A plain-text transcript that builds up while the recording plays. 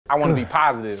I want to be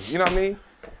positive. You know what I mean?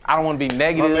 I don't want to be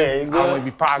negative. I want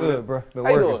to be positive. Good, bro. How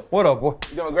you doing? What up, boy?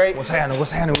 You doing great? What's happening?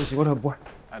 What's happening with you? What up, boy?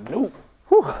 I knew.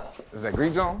 Whew. Is that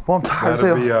Greek John? Boy, I'm tired as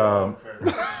hell.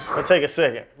 It'll take a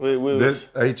second. This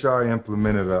HR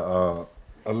implemented a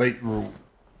late rule.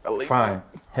 Fine.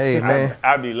 Hey, man.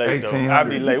 I'll be late, though. I'll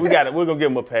be late. We're gonna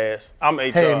give him a pass. I'm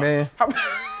HR. Hey, man.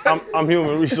 I'm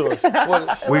human resource.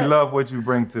 We love what you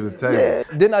bring to the table. Yeah.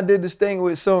 Then I did this thing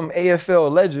with some AFL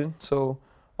legend, so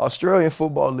Australian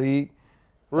Football League.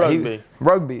 Rugby.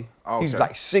 Rugby. Okay. He's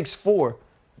like 6'4".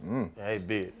 Hey,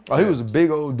 big. Oh, he was a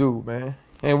big old dude, man.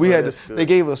 And we had to, they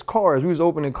gave us cards. We was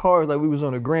opening cards like we was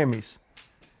on the Grammys.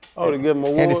 Oh, to give him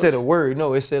awards? And it said a word.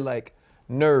 No, it said like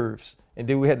nerves. And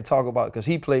then we had to talk about, because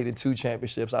he played in 2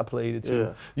 championships. I played in 2.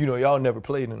 Yeah. You know, y'all never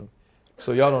played in them.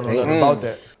 So y'all don't know nothing about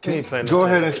that. Go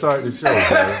ahead and start the show,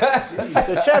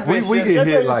 man. we get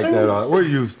hit like that. We're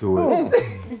used to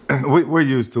it. We're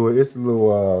used to it. It's a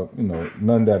little,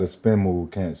 none that a spin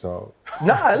move can't solve.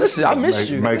 Nah, listen, I missed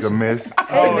you. Make a miss.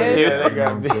 Hey, man. Yeah, they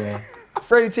got me.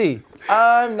 Freddie T,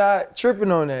 I'm not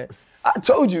tripping on that. I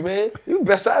told you, man, you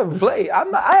best I ever played.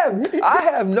 I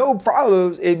have no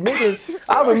problems admitting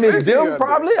I would have missed them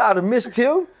probably. I'd have missed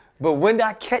him. But when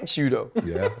I catch you though,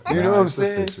 yeah, you know what I'm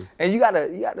saying? And you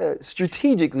gotta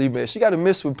strategically miss. You gotta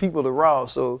miss with people around,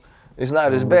 so it's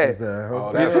not as bad.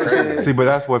 Oh, that's crazy. See, but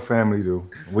that's what family do.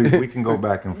 We can go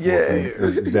back and forth. Yeah.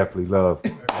 And definitely love.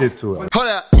 Get to it. Hold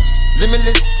up,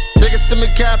 limitless. Take a stomach,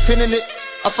 got pinning it.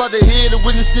 I fought the head to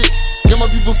witness it. Get my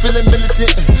people feeling militant.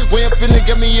 Way I'm feeling,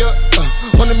 get me up.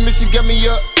 On the mission, get me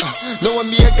up. Knowing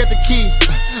me, I got the key.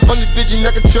 On the vision, I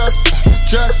can trust.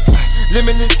 Trust,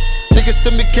 limitless. Take a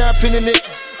stomach, got pinning it.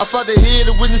 I fought the head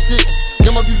to witness it.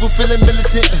 Get my people feeling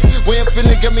militant. Way I'm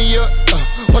feeling, get me up.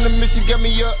 On the mission, get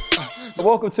me up.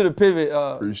 Welcome to the Pivot.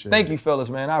 Thank it. you, fellas,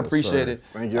 man. I appreciate it.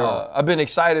 Thank you. I've been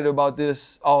excited about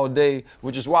this all day,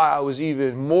 which is why I was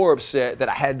even more upset that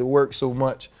I had to work so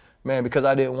much, man, because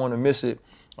I didn't want to miss it.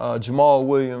 Jamaal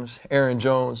Williams, Aaron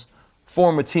Jones,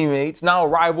 former teammates, now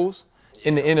rivals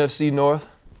in the NFC North.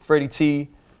 Freddie T,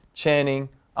 Channing,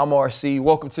 I'm RC.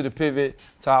 Welcome to the Pivot.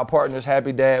 To our partners,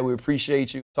 Happy Dad, we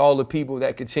appreciate you. To all the people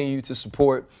that continue to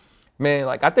support. Man,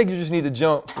 I think you just need to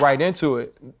jump right into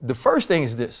it. The first thing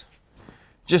is this.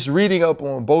 Just reading up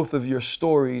on both of your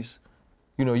stories,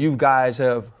 you guys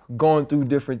have gone through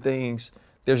different things.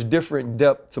 There's different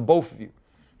depth to both of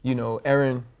you.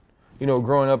 Aaron,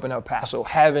 growing up in El Paso,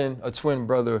 having a twin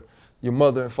brother, your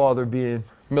mother and father being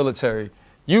military,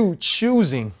 you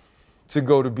choosing to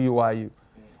go to BYU,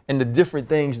 and the different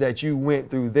things that you went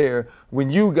through there. When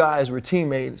you guys were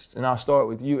teammates, and I'll start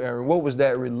with you, Aaron, what was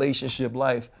that relationship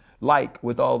like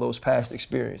with all those past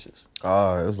experiences? It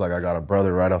was like I got a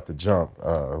brother right off the jump.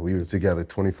 We was together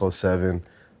 24/7,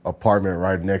 apartment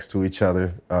right next to each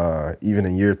other. Even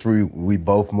in year 3, we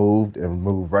both moved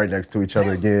right next to each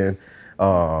other again.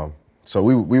 So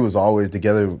we was always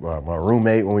together. My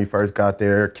roommate when we first got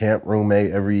there, camp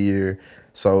roommate every year.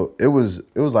 So it was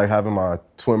like having my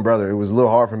twin brother. It was a little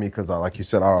hard for me because, like you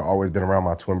said, I've always been around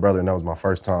my twin brother, and that was my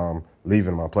first time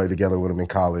leaving him. I played together with him in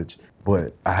college,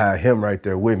 but I had him right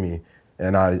there with me,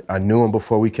 and I knew him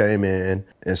before we came in,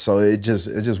 and so it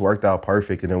just worked out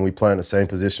perfect. And then we play in the same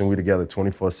position. We together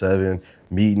 24/7,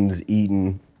 meetings,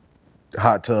 eating,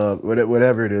 hot tub,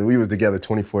 whatever it is. We was together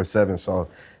 24/7. So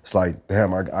it's like,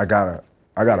 damn, I got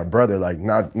a brother, like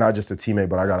not just a teammate,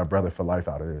 but I got a brother for life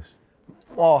out of this.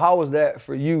 Well, how was that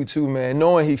for you too, man?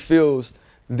 Knowing he feels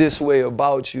this way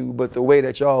about you, but the way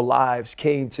that y'all lives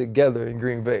came together in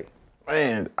Green Bay.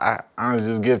 Man, I honestly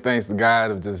just give thanks to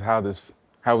God of just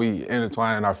how we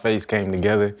intertwined and our faith came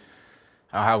together,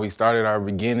 how we started our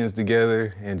beginnings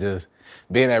together, and just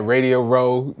being at Radio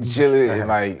Row, chilling,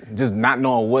 and just not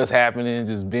knowing what's happening,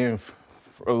 just being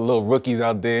little rookies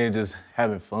out there and just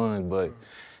having fun. But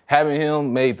having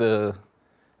him made the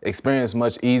experience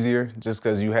much easier just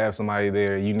because you have somebody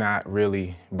there. You're not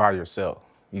really by yourself.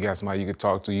 You got somebody you could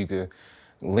talk to. You could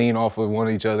lean off of one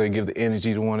each other, give the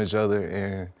energy to one each other.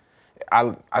 And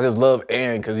I just love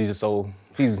Aaron because he's just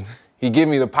he give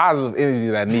me the positive energy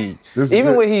that I need.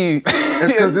 Even when he...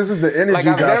 It's because this is the energy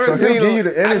guy, so he'll give you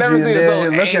the energy and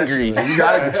then he'll look angry. At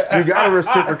you. You gotta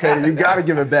reciprocate it. You gotta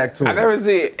give it back to him. I never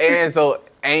see Aaron so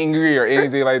angry or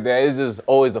anything like that. It's just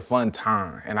always a fun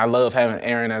time. And I love having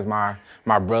Aaron as my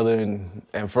brother,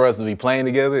 and for us to be playing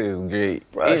together is great.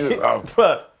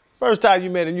 Bruh, first time you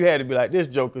met him, you had to be like, this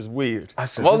joker's weird. I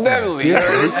said, most definitely. He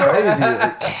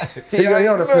crazy. He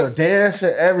on the field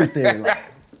dancing, everything.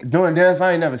 Doing dance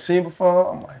I ain't never seen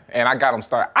before. I'm like, And I got him to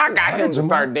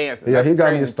start dancing. Yeah, That's he the got me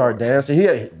crazy to start part. dancing.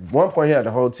 At one point, he had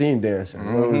the whole team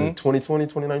dancing. What was it, 2020,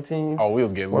 2019? Oh, we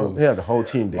was getting loose. He had the whole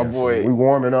team dancing. boy- We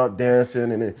warming up,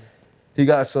 dancing, and he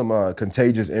got some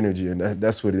contagious energy, and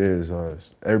that's what it is.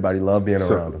 Everybody love being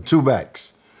around him. Two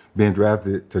backs being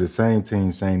drafted to the same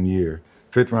team, same year.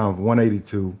 5th round,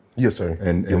 182. Yes, sir.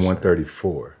 And Yes, sir.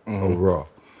 134 overall.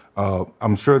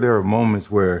 I'm sure there are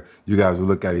moments where you guys will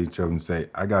look at each other and say,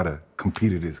 I got to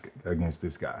compete against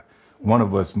this guy. One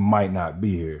of us might not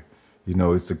be here. You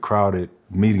know, it's a crowded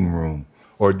meeting room.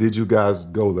 Or did you guys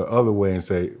go the other way and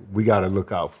say, we got to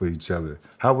look out for each other?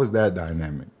 How was that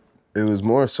dynamic? It was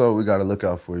more so we got to look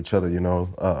out for each other, you know,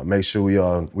 make sure we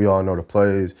all know the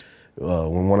plays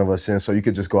when one of us in, so you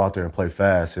could just go out there and play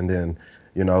fast and then,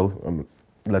 you know,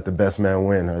 let the best man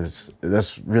win.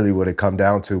 That's really what it come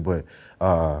down to. But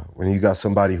when you got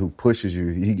somebody who pushes you,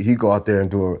 he go out there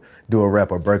and do a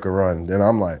rep or break a run. Then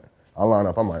I'm like, I line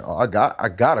up. I'm like, oh, I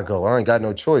gotta go. I ain't got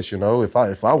no choice, you know. If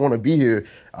I want to be here,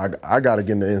 I gotta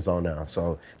get in the end zone now.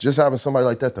 So just having somebody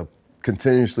like that to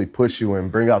continuously push you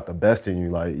and bring out the best in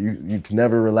you, like you can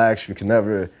never relax. You can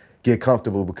never get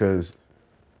comfortable because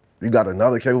you got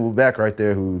another capable back right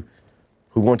there who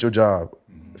wants your job.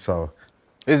 So.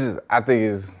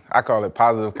 I call it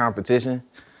positive competition.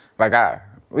 Like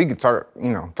we could talk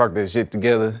that shit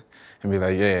together and be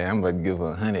like, yeah, I'm about to give her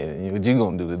 100. What you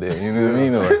gonna do today? You know what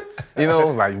I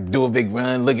mean? Like do a big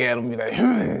run, look at him, be like,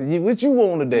 what you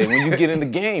want today? When you get in the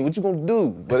game, what you gonna do?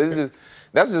 But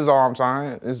that's just all I'm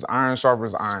trying. It's iron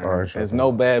sharpens iron. There's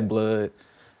no bad blood.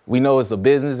 We know it's a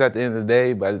business at the end of the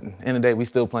day, but at the end of the day, we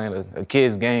still playing a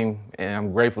kid's game, and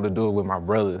I'm grateful to do it with my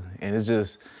brother. And it's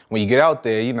just, when you get out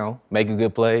there, you know, make a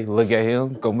good play, look at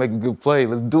him, go make a good play,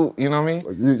 let's do it, you know what I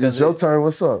mean? It's your turn,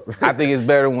 what's up? I think it's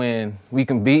better when we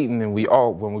competing and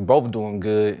when we both doing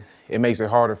good, it makes it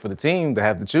harder for the team to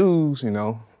have to choose, you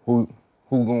know, who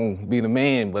gonna be the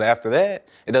man. But after that,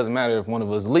 it doesn't matter if one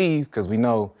of us leave, because we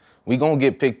know we gonna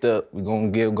get picked up, we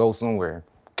gonna go somewhere.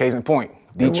 Case in point,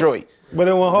 Detroit. But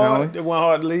it wasn't hard. You know? It wasn't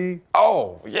hard to leave.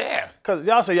 Oh, yeah. Cause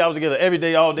y'all say y'all was together every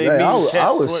day, all day. Yeah, meeting,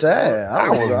 I was sad. I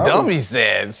was dummy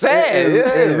sad.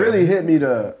 It really hit me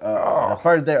the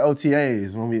first day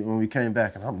OTAs when we came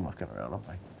back, and I'm looking around. I'm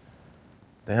like,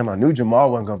 damn, I knew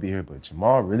Jamaal wasn't gonna be here, but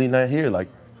Jamaal really not here. Like,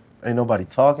 ain't nobody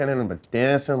talking, ain't nobody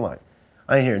dancing. Like,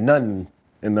 I ain't hear nothing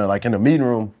in the meeting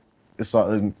room. It's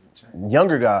all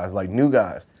younger guys, like new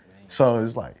guys. So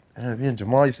it's like, man, me and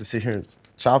Jamaal used to sit here and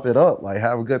chop it up, like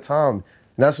have a good time.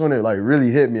 And that's when it like really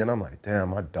hit me, and I'm like, damn,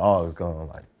 my dog's gone.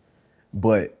 Like,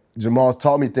 but Jamal's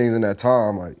taught me things in that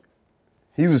time. Like,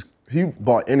 he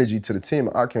brought energy to the team.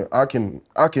 I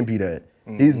can be that.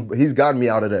 He's gotten me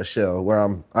out of that shell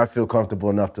where I feel comfortable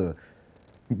enough to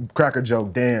crack a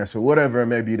joke, dance, or whatever it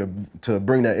may be to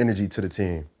bring that energy to the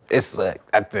team. It's like,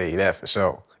 I tell you that for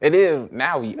sure. It is,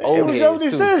 now we old It was your heads, too.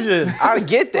 decision. I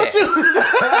get that.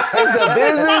 It's a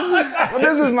business, but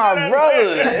this is my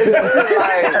brother.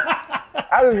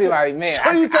 I just be like, man,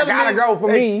 So you I telling gotta me go for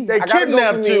me. they I gotta go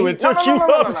kidnapped for you me. and took you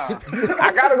up? No.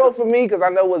 I gotta go for me because I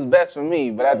know what's best for me.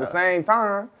 But at the same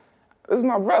time, this is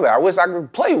my brother. I wish I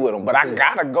could play with him, but I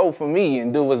gotta go for me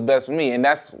and do what's best for me. And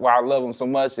that's why I love him so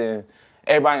much. And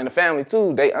everybody in the family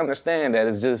too, they understand that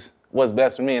it's just what's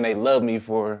best for me, and they love me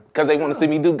because they want to see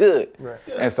me do good. Right.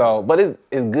 And so, but it's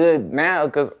good now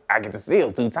because I get to see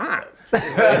him 2 times.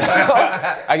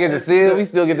 I get to see him, we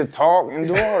still get to talk and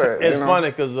do all that. It's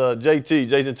funny because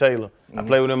Jason Taylor, I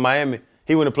played with him in Miami.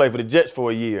 He went to play for the Jets for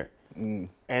a year. And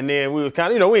then we was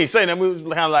kind of, we ain't saying that, we was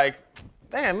kind of like,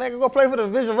 damn, man, go play for the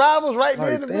division rivals right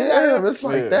there. Like, damn, it's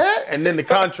like that. And then the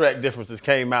contract differences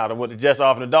came out of what the Jets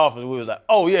offered the Dolphins. We was like,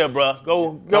 oh yeah, bro,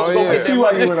 go See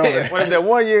why you went over there. When that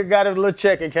 1 year got a little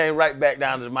check and came right back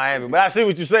down to Miami. But I see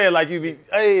what you're saying. Like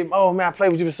hey, oh man, I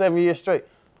played with you for 7 years straight.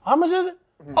 How much is it?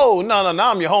 Oh no,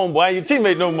 I'm your homeboy, I ain't your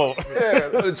teammate no more.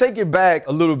 So to take it back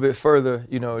a little bit further,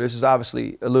 this is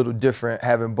obviously a little different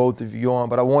having both of you on,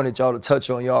 but I wanted y'all to touch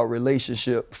on y'all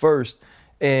relationship first.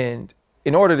 And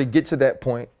in order to get to that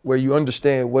point where you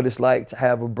understand what it's like to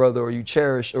have a brother or you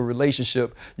cherish a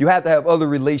relationship, you have to have other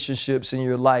relationships in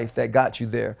your life that got you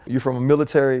there. You're from a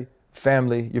military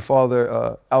family. Your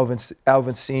father,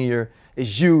 Alvin Sr.,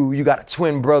 is you got a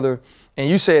twin brother. And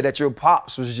you said that your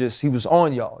pops he was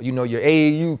on y'all, your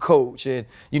AAU coach. And,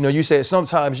 you said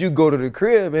sometimes you go to the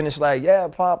crib and it's like, yeah,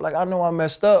 Pop, like, I know I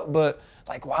messed up, but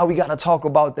like, why we got to talk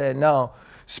about that now?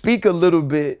 Speak a little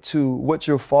bit to what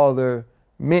your father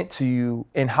meant to you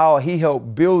and how he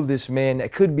helped build this man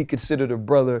that could be considered a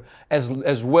brother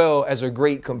as well as a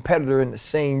great competitor in the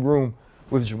same room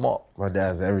with Jamaal. My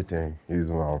dad's everything. He's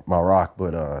my rock,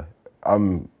 but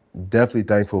I'm definitely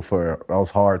thankful for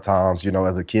those hard times. You know,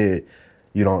 as a kid,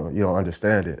 you don't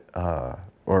understand it,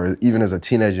 or even as a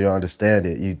teenager, you don't understand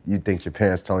it. You think your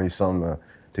parents telling you something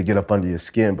to get up under your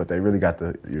skin, but they really got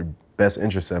your best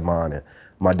interests in mind. And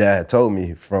my dad had told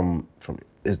me if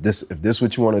this is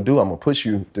what you want to do, I'm gonna push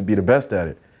you to be the best at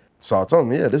it. So I told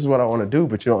him, yeah, this is what I want to do,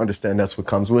 but you don't understand that's what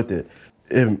comes with it.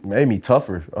 It made me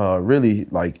tougher, really.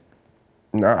 Like,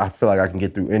 I feel like I can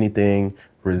get through anything,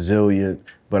 resilient,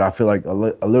 but I feel like a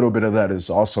little bit of that is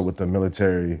also with the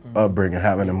military upbringing,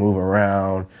 having to move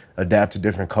around, adapt to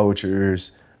different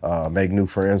cultures, make new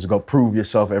friends, go prove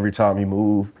yourself every time you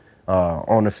move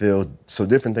on the field, so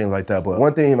different things like that. But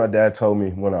one thing my dad told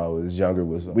me when I was younger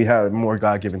was we had more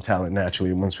God-given talent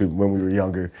naturally when we were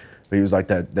younger. But he was like,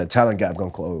 that talent gap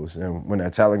gonna close. And when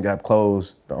that talent gap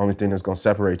closes, the only thing that's gonna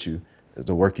separate you is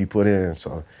the work you put in.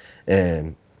 So,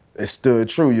 and it stood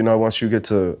true, you know, once you get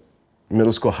to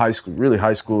middle school, high school, really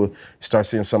high school, you start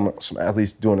seeing some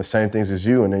athletes doing the same things as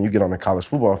you, and then you get on the college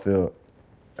football field,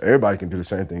 everybody can do the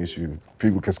same thing as you.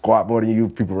 People can squat more than you,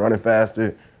 people running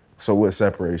faster. So what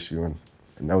separates you?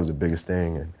 And that was the biggest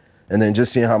thing. And then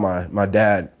just seeing how my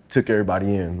dad took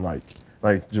everybody in, like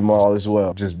Jamaal as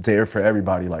well, just there for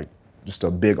everybody, like just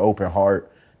a big open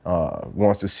heart,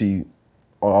 wants to see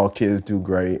all kids do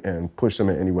great and push them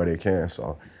in any way they can.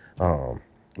 So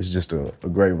it's just a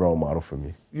great role model for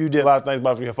me. You did a lot of things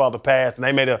about your father passed, and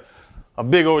they made a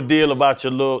big old deal about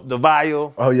the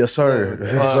vial. Oh, yes, sir.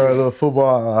 Yes, sir. A little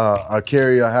football. I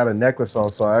had a necklace on,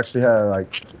 so I actually had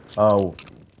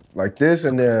like this,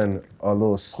 and then a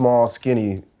little small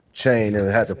skinny chain, and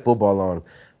it had the football on.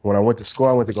 When I went to school,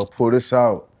 I went to go pull this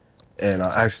out, and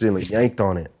I accidentally yanked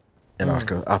on it, and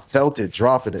I felt it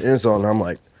drop in the end zone. And I'm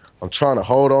like, I'm trying to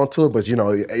hold on to it, but you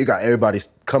know, you got everybody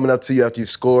coming up to you after you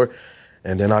score,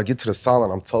 and then I get to the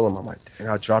sideline. I'm like, dang,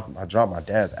 I dropped my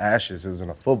dad's ashes. It was in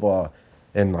a football,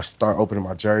 and I start opening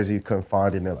my jersey, couldn't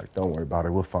find it, and they're like, don't worry about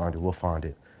it, we'll find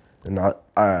it. And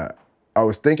I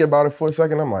was thinking about it for a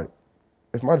second. I'm like,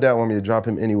 if my dad want me to drop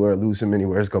him anywhere, lose him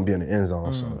anywhere, it's gonna be in the end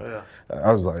zone. So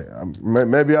I was like,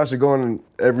 maybe I should go in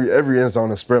every end zone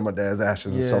and spread my dad's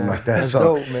ashes or something like that. That's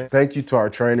So dope, man. Thank you to our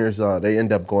trainers. They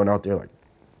end up going out there like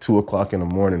 2 o'clock in the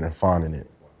morning and finding it.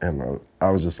 And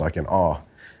I was just like in awe.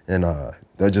 And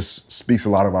that just speaks a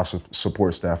lot of our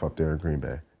support staff up there in Green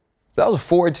Bay. That was a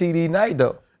 4 TD night,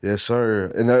 though. Yes,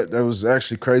 sir. And that was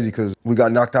actually crazy because we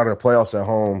got knocked out of the playoffs at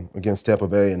home against Tampa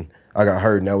Bay, and I got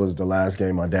hurt, and that was the last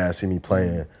game my dad seen me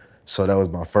playing. So that was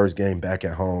my first game back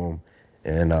at home,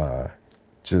 and I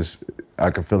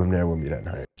could feel him there with me that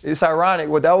night. It's ironic.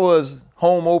 Well, that was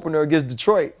home opener against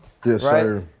Detroit. Yes,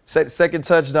 right? sir. Second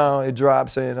touchdown, it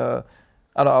drops, and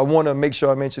I want to make sure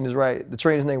I mention this right. The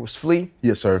trainer's name was Flea.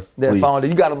 Yes, sir. That found it.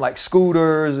 You got him like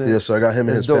scooters. And yes, sir. I got him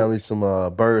and his dope. family some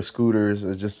bird scooters.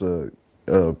 It's just a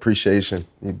appreciation,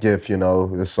 a gift. You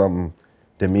know, it's something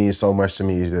that means so much to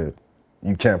me that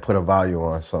you can't put a value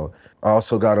on. So I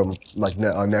also got them like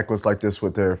a necklace like this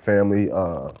with their family,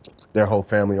 their whole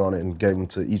family on it, and gave them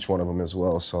to each one of them as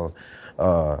well. So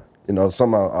you know,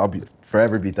 something I'll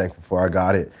forever be thankful for. I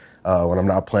got it. When I'm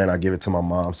not playing, I give it to my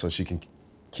mom so she can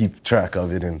keep track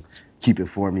of it and keep it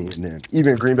for me. And then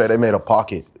even Green Bay, they made a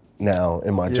pocket now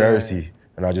in my jersey,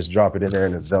 and I just drop it in there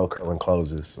and it Velcro and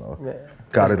closes. So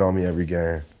got it on me every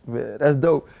game. Man, that's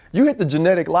dope. You hit the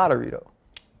genetic lottery though.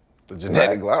 The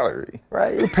genetic lottery.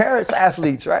 Right? Your parents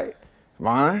athetes, right?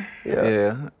 Mine?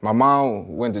 Yeah. My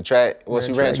mom went to track. Well,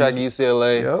 she ran track at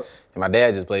UCLA. Yep. And my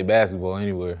dad just played basketball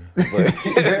anywhere. But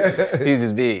he's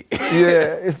just big.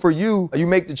 Yeah. For you, you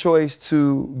make the choice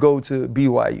to go to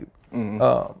BYU.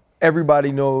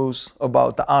 Everybody knows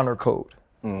about the honor code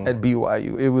at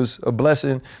BYU. It was a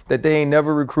blessing that they ain't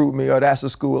never recruit me, or that's a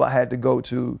school I had to go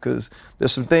to, because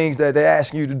there's some things that they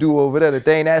ask you to do over there that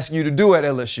they ain't asking you to do at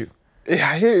LSU. Yeah,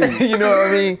 I hear you. You know what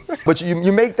I mean? But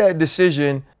you make that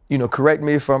decision, you know, correct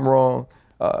me if I'm wrong,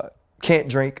 can't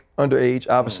drink underage,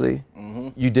 obviously.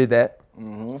 You did that.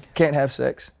 Can't have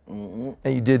sex. And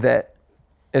you did that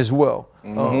as well.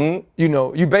 You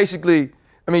know, you basically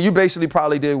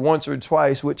probably did once or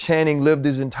twice what Channing lived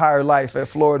his entire life at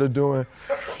Florida doing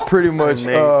pretty much.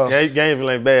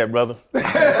 Gainesville ain't bad, brother.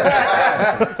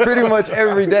 Pretty much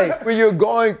every day. When you're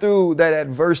going through that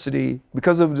adversity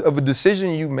because of a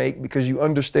decision you make, because you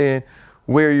understand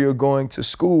where you're going to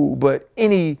school, but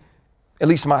at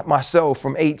least myself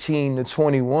from 18 to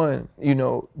 21, you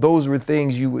know, those were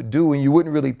things you would do and you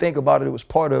wouldn't really think about it. It was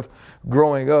part of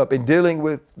growing up and dealing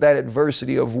with that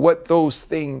adversity of what those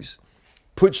things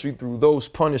put you through, those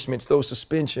punishments, those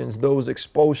suspensions, those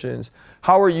expulsions.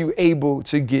 How are you able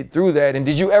to get through that? And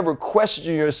did you ever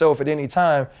question yourself at any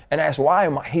time and ask, why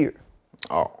am I here?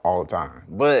 All the time.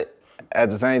 But at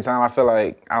the same time, I feel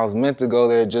like I was meant to go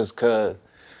there just because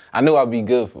I knew I'd be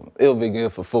good for it. Would be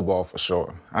good for football for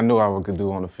sure. I knew I could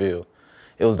do on the field.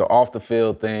 It was the off the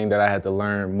field thing that I had to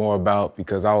learn more about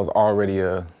because I was already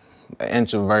an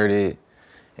introverted,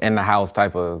 in the house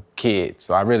type of kid.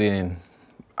 So I really didn't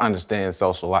understand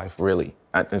social life really,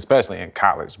 especially in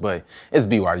college. But it's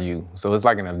BYU, so it's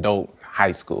like an adult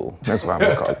high school. That's what I'm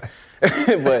gonna call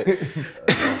it. But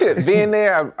being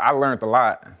there, I learned a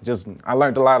lot. I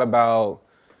learned a lot about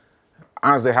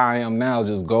honestly how I am now.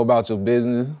 Just go about your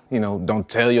business. You know, don't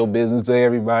tell your business to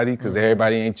everybody because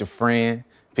everybody ain't your friend.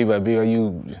 People at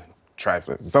BYU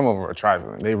trifling. Some of them are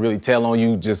trifling. They really tell on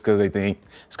you just because they think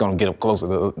it's gonna get them closer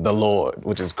to the Lord,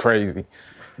 which is crazy.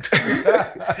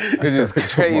 Which is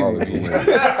crazy to me.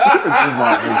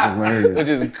 Which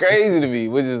is crazy to me.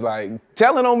 Which is like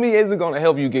telling on me isn't gonna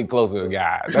help you get closer to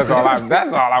God. That's all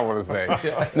I want to say.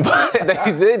 But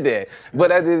they did that.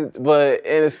 But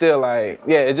it's still like,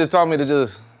 yeah, it just taught me to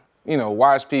just,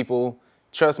 watch people,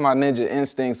 trust my ninja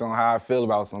instincts on how I feel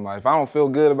about somebody. If I don't feel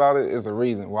good about it, it's a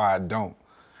reason why I don't.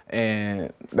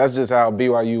 And that's just how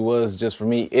BYU was just for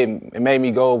me. It made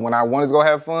me go when I wanted to go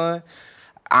have fun.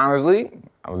 Honestly,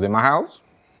 I was in my house.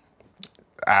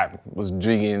 I was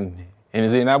drinking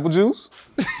Hennessy and apple juice.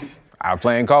 I was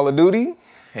playing Call of Duty.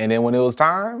 And then when it was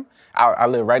time, I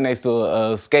lived right next to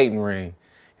a skating ring.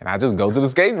 And I just go to the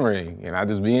skating ring. And I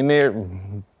just be in there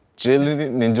chilling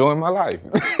and enjoying my life.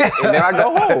 And then I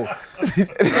go home.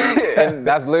 And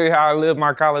that's literally how I lived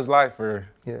my college life for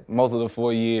most of the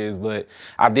 4 years. But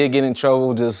I did get in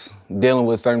trouble just dealing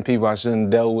with certain people I shouldn't have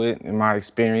dealt with in my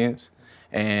experience.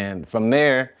 And from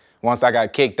there, once I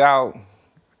got kicked out,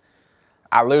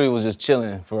 I literally was just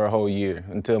chilling for a whole year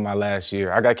until my last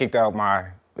year. I got kicked out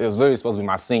it was literally supposed to be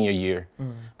my senior year,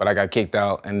 but I got kicked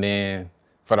out. And then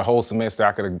for the whole semester,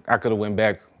 I could have went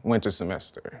back winter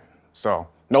semester. So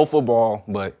no football,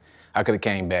 but I could have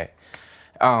came back.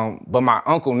 But my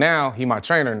uncle now, he my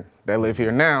trainer that live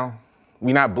here now.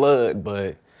 We not blood,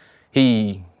 but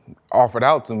he offered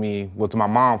out to me, to my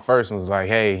mom first and was like,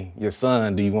 hey, your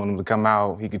son, do you want him to come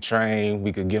out? He could train,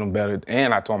 we could get him better.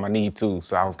 And I told him I need to,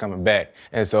 so I was coming back.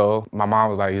 And so my mom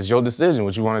was like, it's your decision,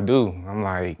 what you want to do? I'm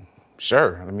like,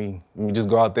 sure, let me just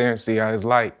go out there and see how it's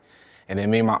like. And then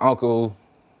me and my uncle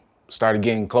started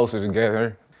getting closer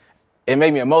together. It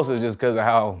made me emotional just because of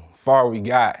how far we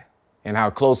got and how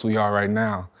close we are right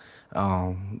now.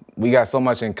 We got so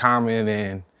much in common,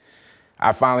 and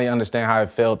I finally understand how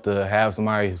it felt to have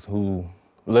somebody who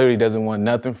literally doesn't want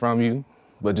nothing from you,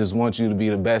 but just wants you to be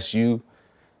the best you,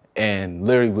 and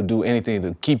literally would do anything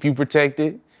to keep you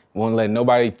protected, won't let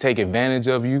nobody take advantage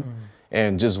of you,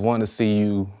 and just want to see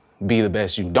you be the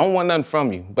best you. Don't want nothing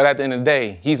from you, but at the end of the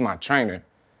day, he's my trainer,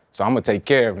 so I'm gonna take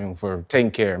care of him for taking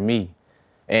care of me.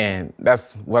 And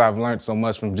that's what I've learned so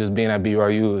much from just being at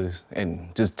BYU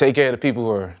and just take care of the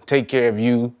people take care of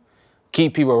you,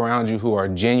 keep people around you who are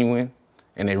genuine,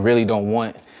 and they really don't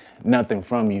want nothing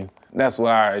from you. That's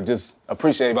what I just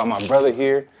appreciate about my brother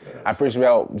here. I appreciate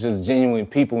about just genuine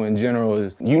people in general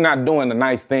is you're not doing the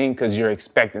nice thing because you're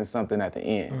expecting something at the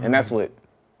end. And that's what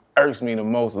irks me the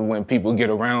most is when people get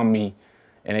around me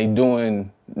and they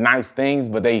doing nice things,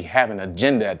 but they have an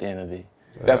agenda at the end of it.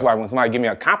 Yeah. That's why when somebody give me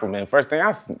a compliment, first thing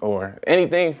or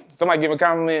anything, somebody give me a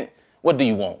compliment, what do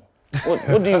you want?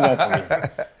 What do you want from me?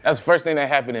 That's the first thing that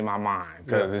happened in my mind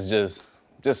because it's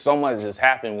just so much just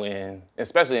happened when,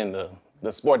 especially in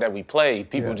the sport that we play,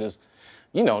 people just,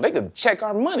 they could check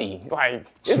our money. Like,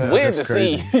 it's weird to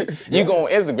see you go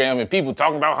on Instagram and people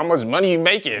talking about how much money you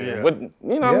making. Yeah. What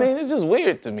I mean? It's just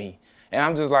weird to me. And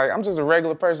I'm just like, I'm just a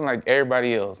regular person like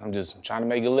everybody else. I'm just trying to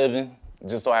make a living,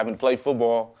 just so I happen to play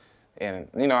football. And,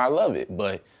 I love it.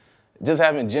 But just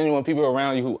having genuine people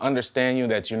around you who understand you,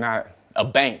 that you're not a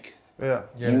bank. Yeah.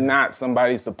 You're not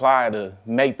somebody's supply to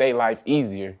make their life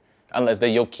easier. Unless they're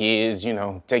your kids,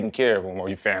 taking care of them or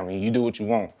your family. You do what you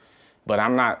want. But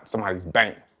I'm not somebody's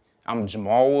bank. I'm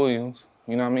Jamaal Williams,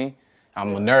 you know what I mean?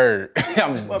 I'm a nerd.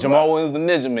 I'm Jamaal Williams, the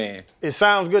Ninja Man. It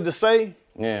sounds good to say.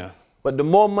 Yeah. But the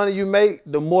more money you make,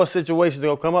 the more situations are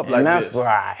gonna come up like this. And that's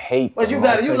why I hate But you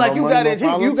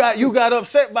got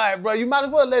upset by it, bro. You might as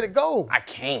well let it go. I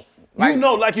can't.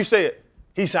 Like you said,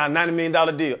 he signed a $90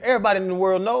 million deal. Everybody in the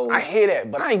world knows. I hear that,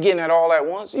 but I ain't getting it all at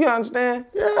once. You understand?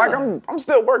 Yeah. Like I'm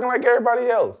still working like everybody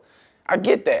else. I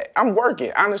get that. I'm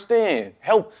working. I understand.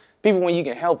 Help people when you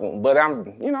can help them, but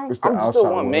I'm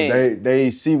still one man.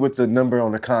 They see what the number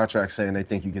on the contract saying. They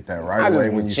think you get that right away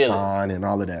when you sign and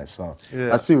all of that. So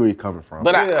I see where you're coming from.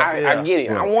 But I get it.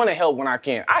 Yeah. I want to help when I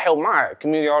can. I help my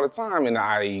community all the time in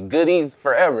the IE. Goodies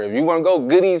forever. If you want to go,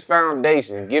 Goodies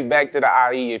Foundation. Give back to the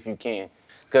IE if you can.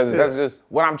 because that's just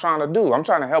what I'm trying to do. I'm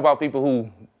trying to help out people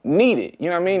who need it. You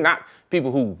know what I mean? Not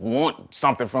people who want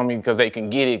something from me because they can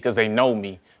get it because they know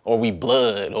me or we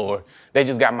blood or they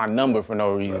just got my number for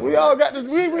no reason. We all got this.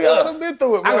 We all done been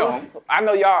through it, bro. I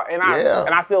know y'all, and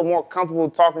I feel more comfortable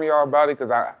talking to y'all about it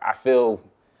because I feel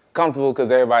comfortable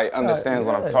because everybody understands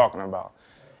what I'm talking about.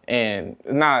 And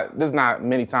there's not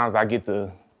many times I get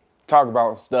to talk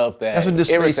about stuff that That's what this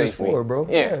space irritates is for, me. bro.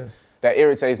 Yeah, that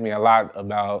irritates me a lot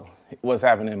about what's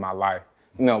happening in my life.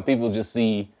 You know, people just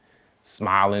see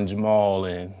smiling Jamaal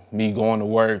and me going to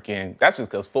work, and that's just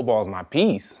because football is my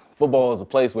peace. Football is a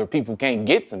place where people can't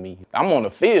get to me. I'm on the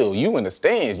field, you in the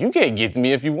stands. You can't get to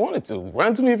me if you wanted to.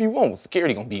 Run to me if you want.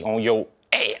 Security gonna be on your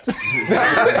ass.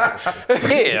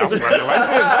 Yeah, I'm running like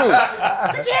this too.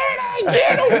 Security,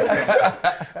 get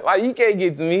him. Like, you can't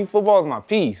get to me. Football is my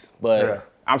peace, but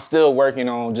I'm still working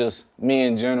on just me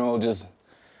in general, just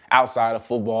outside of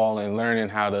football and learning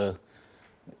how to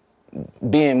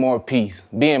be in my peace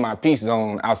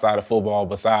zone outside of football,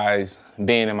 besides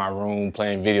being in my room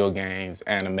playing video games,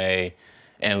 anime,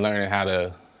 and learning how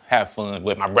to have fun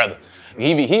with my brother.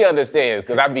 He understands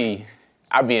because I be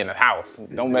in the house.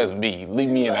 Don't mess with me. Leave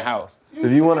me in the house. If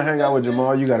you want to hang out with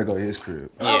Jamaal, you got to go to his crib.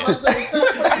 Yeah.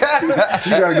 You got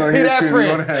to go to his crib. You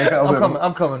want to hang out with him.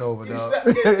 I'm coming over, dog.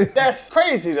 That's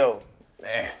crazy though.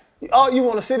 Man. Oh, you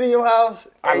want to sit in your house?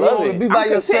 I and love you want it. to be by I'm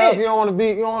yourself. content. You don't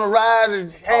want to ride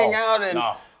and hang out and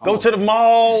no. go to the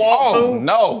mall, walk Oh, through.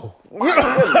 no.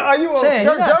 Are you a Dang,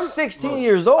 you're not germ- 16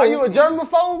 years old. Are you a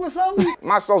germaphobe or something?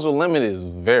 My social limit is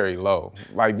very low.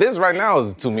 Like, this right now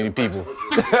is too many people.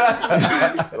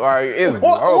 Like, it's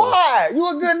low. Why? You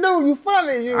a good dude. You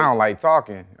funny. I don't like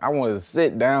talking. I want to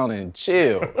sit down and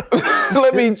chill.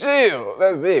 Let me chill.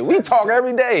 That's it. We talk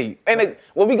every day. And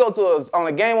when we go on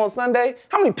a game on Sunday,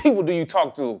 how many people do you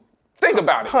talk to? Think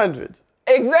about it. Hundreds.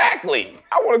 Exactly.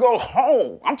 I want to go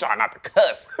home. I'm trying not to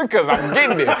cuss because I'm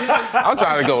getting there. I'm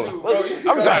trying to go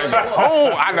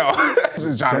home. I know.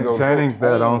 Just trying to go Channing's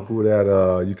that uncle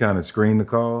that you kind of screen the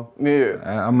call. Yeah.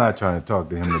 I'm not trying to talk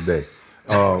to him today.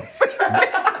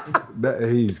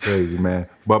 He's crazy, man.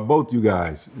 But both you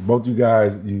guys,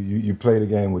 you play the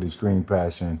game with extreme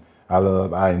passion.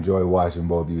 I enjoy watching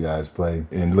both of you guys play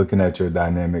and looking at your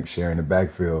dynamic, sharing the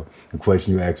backfield. The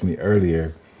question you asked me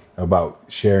earlier about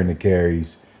sharing the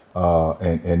carries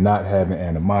and not having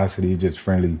animosity, just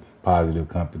friendly, positive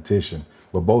competition.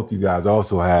 But both you guys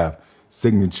also have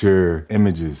signature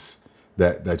images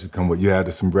that you come with. You have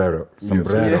the sombrero.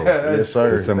 Yes,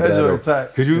 sir. The sombrero.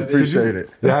 That's Appreciate it.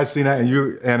 Yeah, I've seen that, and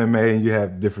you're anime, and you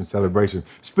have different celebrations.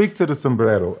 Speak to the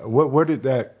sombrero. Where did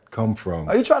that come from?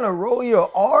 Are you trying to roll your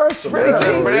R's? Come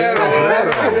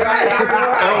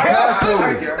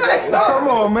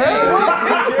on, man.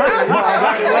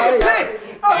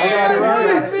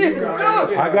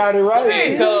 I got it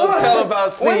right. Tell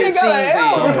about seeing cheese.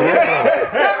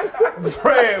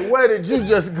 Fred, where did you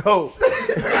just go?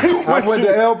 I'm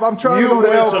trying to go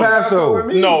to El Paso.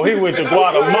 No, he went to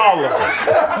Guatemala.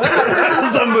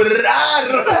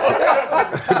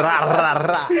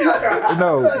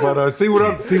 No, but see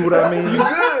what I mean?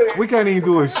 We can't even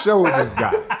do a show with this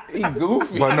guy. He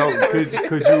goofy. But no, could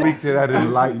you speak to that and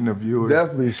enlighten the viewers?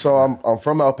 Definitely. So I'm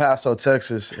from El Paso,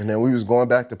 Texas, and then we was going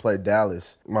back to play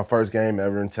Dallas. My first game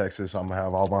ever in Texas. I'm gonna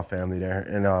have all my family there.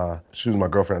 And she was my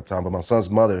girlfriend at the time, but my son's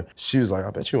mother, she was like, I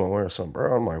bet you won't wear a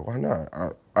sombrero. I'm like, why not?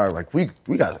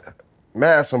 We got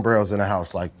mad sombreros in the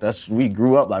house. Like we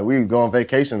grew up, like we would go on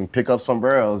vacation, pick up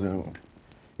sombreros, and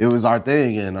it was our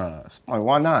thing. And I'm like,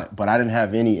 why not? But I didn't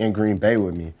have any in Green Bay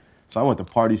with me. So I went to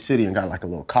Party City and got like a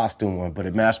little costume one, but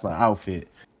it matched my outfit.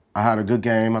 I had a good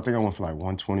game. I think I went for like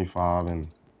 125 and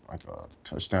like a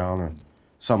touchdown or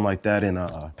something like that. And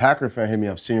Packer fan hit me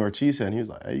up, Senor Cheesehead, and he was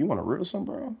like, hey, you want a real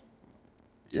sombrero?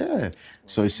 Yeah.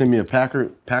 So he sent me a Packer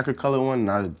color one,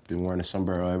 and I've been wearing a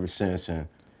sombrero ever since. And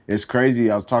it's crazy.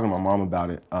 I was talking to my mom about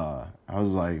it. I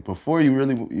was like, before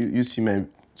you see maybe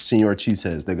Senor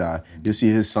Cheeseheads, the guy, you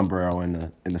see his sombrero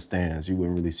in the stands. You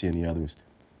wouldn't really see any others.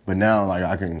 But now, like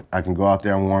I can go out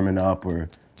there warming up or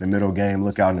the middle game,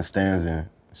 look out in the stands and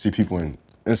see people in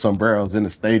sombreros in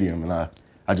the stadium, and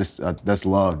I just that's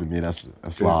love to me. That's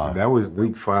live. That was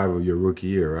week 5 of your rookie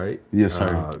year, right? Yes,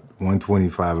 sir.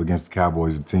 125 against the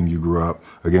Cowboys, the team you grew up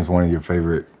against, one of your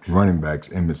favorite running backs,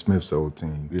 Emmitt Smith's old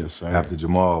team. Yes, sir. After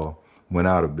Jamaal went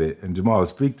out a bit. And Jamaal,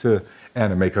 speak to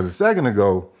anime, because a second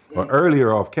ago, or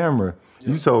earlier off camera,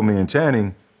 you told me in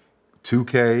Channing,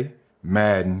 2K,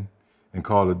 Madden, and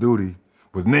Call of Duty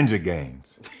was ninja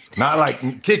games. Not like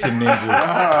kicking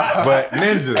ninjas, but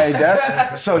ninjas. Hey,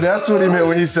 that's what he meant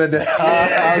when he said that.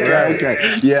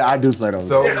 Okay. Yeah, I do play those.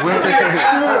 So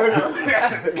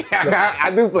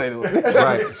I do play the lute.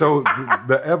 Right. So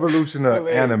the evolution of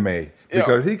anime,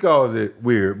 because he calls it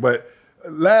weird, but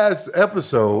last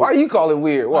episode. Why you call it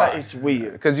weird? Why? It's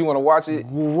weird. Because you want to watch it?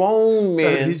 Grown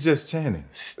men He's just chanting.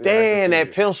 staring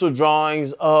at pencil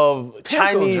drawings of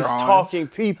Chinese drawings? talking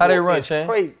people. How they run, It's Chan?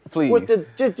 crazy. Please. With the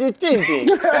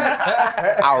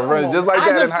I was running just like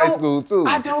that in high school, too.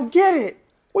 I don't get it.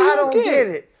 Well, you I don't don't get get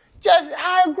it. it. Just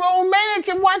how a grown man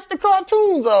can watch the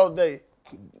cartoons all day.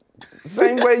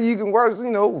 Same way you can watch,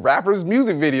 rappers'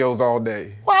 music videos all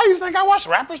day. Why you think I watch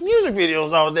rappers' music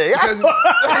videos all day? I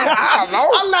don't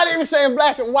know. I'm not even saying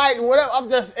black and white and whatever. I'm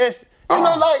just,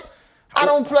 I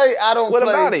don't play. What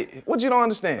about it? What you don't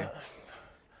understand?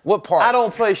 What part? I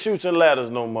don't play shoots and ladders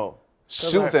no more.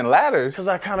 Shoots and ladders. Because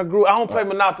I kind of grew. I don't play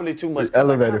Monopoly too much.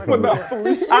 Elevated from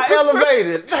I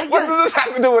elevated. What does this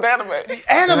have to do with anime?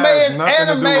 Anime has is nothing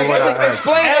to do with what I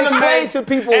heard. Explain to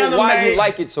people why you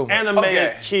like it so much. Anime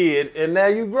is kid, and now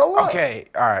you grow up. Okay,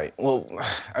 all right. Well,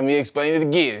 let me explain it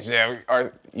again, shall we?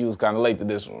 Or you was kind of late to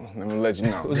this one. Let me let you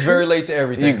know. It was very late to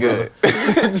everything. You good.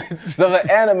 So the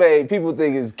anime, people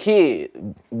think is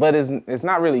kid, but it's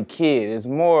not really kid. It's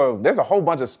more, there's a whole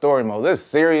bunch of story modes. There's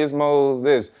serious modes,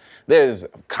 there's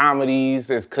comedies,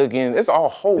 there's cooking, it's all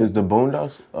whole. Is the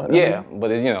Boondocks? Yeah,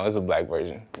 but it's a black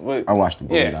version. But, I watched the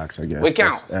Boondocks, I guess. It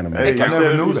counts. That's anime. Hey, I counts.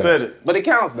 never knew Who that. said it? But it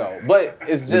counts though. But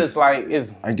it's just like,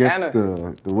 I guess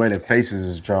the way the faces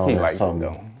is drawn he or likes it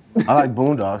something. though. I like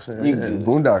Boondocks. and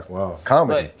Boondocks, Wow.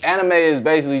 comedy. But anime is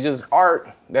basically just art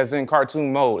that's in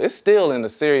cartoon mode. It's still in the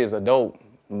serious adult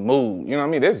mood. You know what I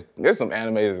mean? There's some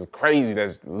anime that's crazy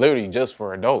that's literally just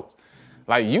for adults.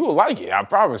 Like, you will like it, I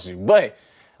promise you. But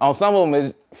on some of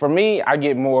them, for me, I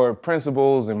get more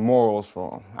principles and morals from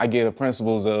them. I get the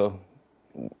principles of,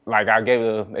 like I gave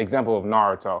the example of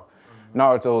Naruto.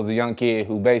 Naruto was a young kid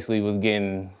who basically was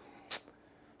getting,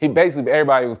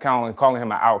 everybody was calling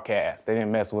him an outcast. They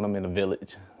didn't mess with him in the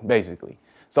village, basically.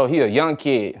 So he a young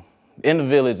kid in a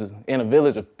village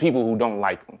of people who don't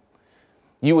like him.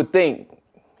 You would think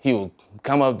he would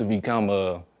come up to become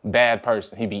a bad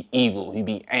person. He'd be evil, he'd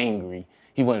be angry.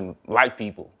 He wouldn't like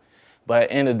people. But at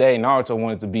the end of the day, Naruto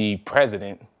wanted to be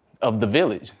president of the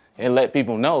village and let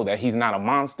people know that he's not a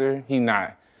monster. He's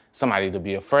not somebody to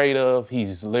be afraid of.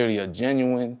 He's literally a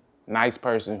genuine, nice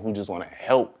person who just want to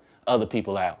help other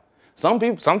people out.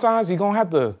 Sometimes he's gonna have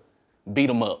to beat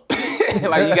them up.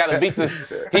 Like you gotta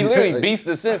he literally beats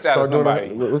the sense out of somebody.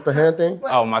 What's the hand thing?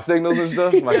 Oh, my signals and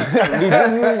stuff?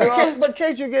 But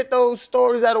can't you get those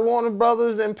stories out of Warner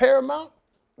Brothers and Paramount?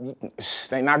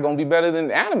 They not gonna be better than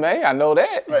anime, I know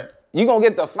that. You gonna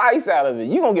get the fights out of it.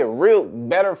 You gonna get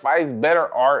better fights,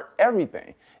 better art,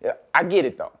 everything. I get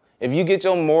it though. If you get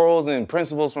your morals and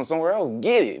principles from somewhere else,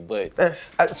 get it. But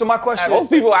So my question most is,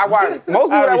 people that watch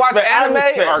I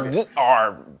respect anime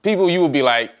are people you would be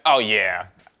like, oh yeah,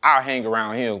 I'll hang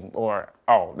around him, or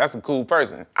oh, that's a cool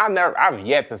person. I've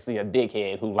yet to see a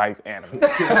dickhead who likes anime.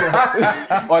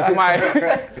 or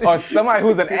somebody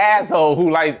who's an asshole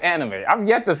who likes anime. I've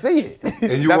yet to see it.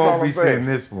 And you That's all won't I'm be saying. saying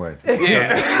this one.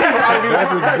 Yeah.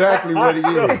 That's exactly what he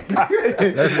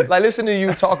is. like, listen to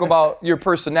you talk about your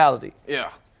personality, Yeah.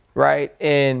 right?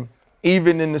 And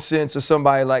even in the sense of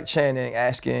somebody like Channing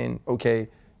asking, okay,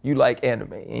 you like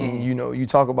anime, and you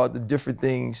talk about the different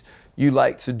things you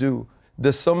like to do.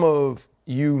 Does some of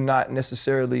you not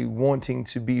necessarily wanting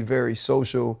to be very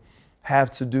social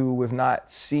have to do with not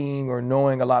seeing or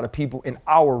knowing a lot of people in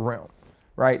our realm,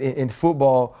 right? In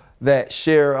football that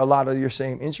share a lot of your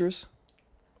same interests?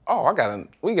 Oh,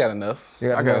 we got enough. You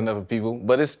got I got enough? enough of people,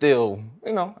 but it's still,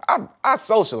 I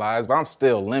socialize, but I'm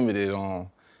still limited on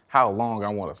how long I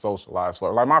want to socialize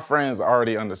for. Like my friends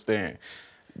already understand.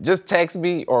 Just text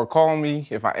me or call me.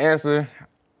 If I answer,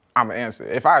 I'm gonna answer.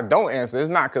 If I don't answer, it's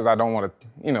not because I don't want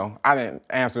to, I didn't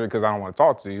answer it because I don't want to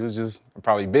talk to you. It's just I'm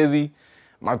probably busy.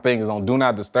 My thing is on do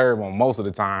not disturb on most of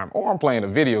the time, or I'm playing a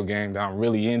video game that I'm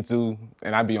really into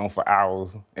and I be on for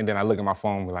hours. And then I look at my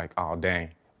phone and be like, oh,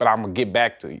 dang. But I'm gonna get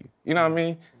back to you. You know what I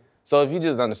mean? So if you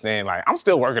just understand, like, I'm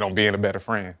still working on being a better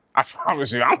friend. I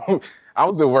promise you,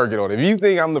 I'm still working on it. If you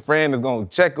think I'm the friend that's gonna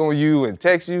check on you and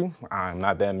text you, I'm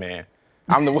not that man.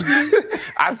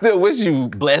 I still wish you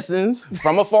blessings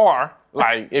from afar.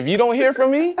 Like, if you don't hear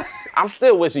from me, I'm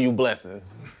still wishing you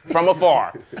blessings from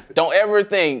afar. Don't ever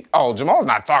think, oh, Jamal's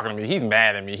not talking to me. He's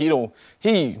mad at me. He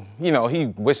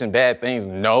wishing bad things.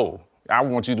 No, I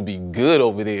want you to be good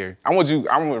over there. I want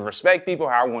to respect people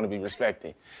how I want to be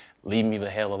respected. Leave me the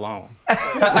hell alone.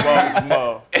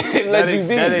 Let you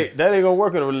be. That ain't gonna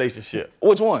work in a relationship.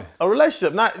 Which one? A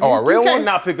relationship, not Oh, a real you can't one?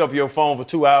 not pick up your phone for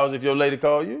 2 hours if your lady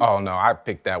call you. Oh no, I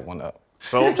picked that one up.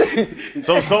 So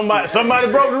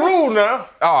somebody broke the rule now.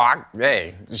 Oh,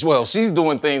 hey. Well, she's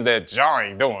doing things that y'all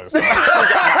ain't doing. So she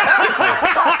got my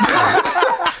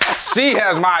attention. She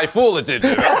has my full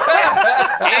attention.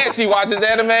 And she watches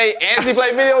anime and she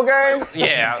plays video games.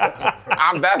 Yeah.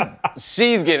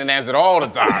 She's getting answered all the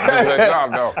time. Just to let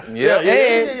y'all know.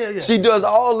 And she does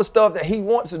all the stuff that he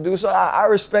wants to do. So I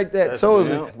respect that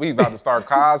totally. Yeah. We about to start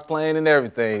cosplaying and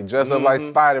everything. Dress up like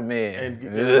Spider-Man.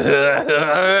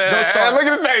 Look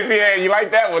at his face. Yeah, you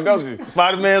like that one, don't you?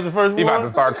 Spider-Man's the first one. He about to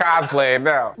start cosplaying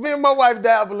now. Me and my wife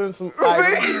dabble in some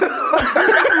items.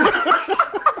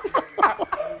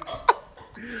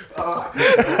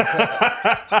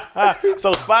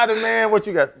 So Spider-Man, what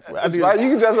you got? You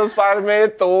can dress up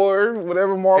Spider-Man, Thor,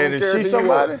 whatever Marvel And is character she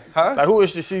somebody? you want. Huh? Like who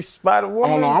is she? She Spider-Woman?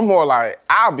 I don't know. I'm more like,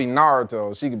 I'll be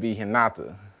Naruto. She could be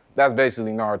Hinata. That's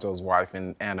basically Naruto's wife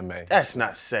in anime. That's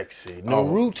not sexy.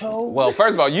 Naruto? Well,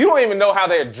 first of all, you don't even know how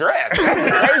they're dressed.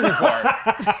 That's the crazy part.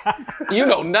 You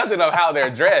know nothing of how they're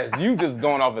dressed. You just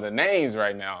going off of the names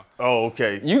right now. Oh,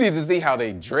 okay. You need to see how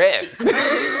they dress.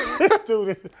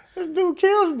 This dude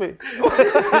kills me.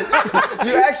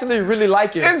 You actually really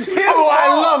like him. It's his Oh, I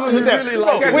love him. really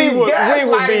like Bro, it. we would be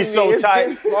gaslighting so me. It's tight.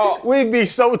 his fault. We'd be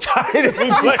so tight if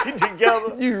we played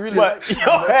together. You really But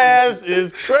your ass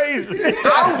is crazy.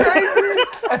 I'm crazy.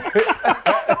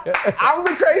 I'm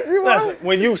the crazy one. Listen,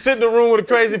 when you sit in the room with a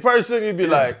crazy person, you'd be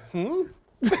like, You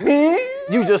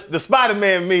just the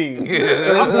Spider-Man meme.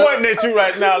 I'm pointing at you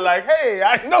right now like, hey,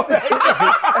 I know that.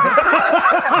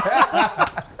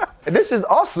 This is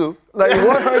awesome. Like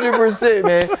 100%,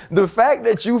 man. The fact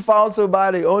that you found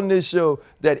somebody on this show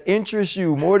that interests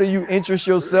you more than you interest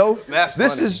yourself. That's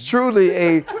this funny. is truly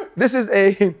a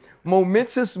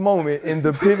momentous moment in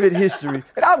the pivot history.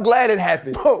 And I'm glad it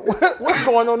happened. What's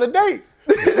going on today?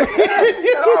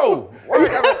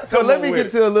 So let me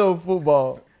get to a little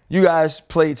football. You guys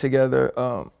played together,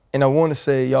 and I want to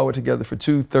say y'all were together for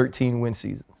 2 13-win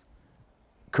seasons.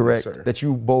 Correct? Yes, sir. That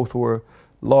you both were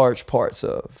large parts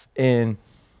of. And,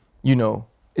 you know,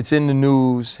 it's in the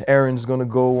news. Aaron's going to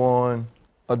go on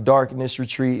a darkness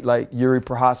retreat like Yuri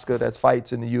Prohaska that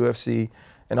fights in the UFC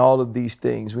and all of these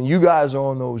things. When you guys are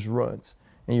on those runs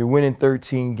and you're winning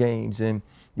 13 games and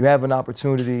you have an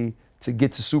opportunity to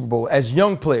get to Super Bowl as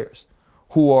young players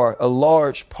who are a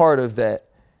large part of that,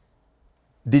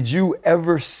 did you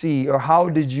ever see, or how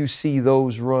did you see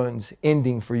those runs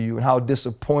ending for you, and how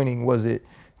disappointing was it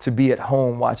to be at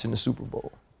home watching the Super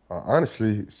Bowl?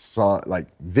 Honestly,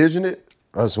 vision it,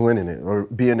 us winning it, or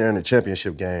being there in the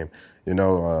championship game. You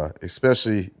know,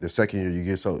 especially the second year, you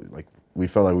get so, we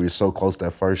felt like we were so close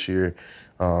that first year.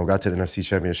 Got to the NFC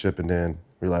Championship, and then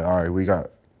we're like, all right, we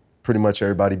got pretty much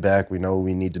everybody back. We know what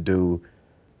we need to do.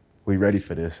 We ready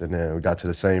for this. And then we got to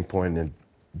the same point, and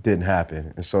it didn't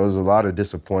happen. And so it was a lot of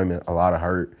disappointment, a lot of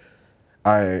hurt.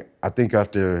 I think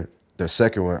after the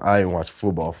second one, I didn't watch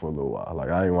football for a little while. Like,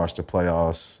 I didn't watch the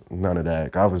playoffs, none of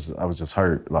that. I was just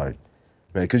hurt, like,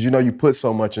 man, because, you know, you put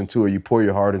so much into it, you pour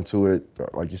your heart into it.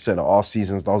 Like you said, the off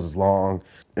seasons, those is long,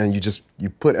 and you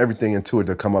put everything into it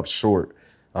to come up short.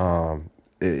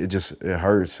 It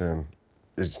hurts, and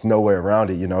there's no way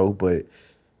around it, you know, but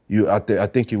I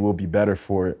think you will be better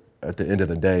for it at the end of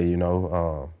the day, you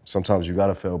know. Sometimes you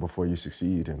gotta fail before you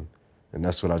succeed, and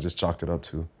that's what I just chalked it up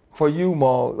to. For you,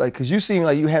 Maul, like, cause you seem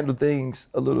like you handle things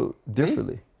a little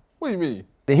differently. What do you mean?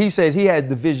 And he says he had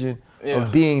the vision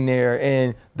of being there,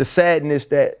 and the sadness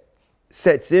that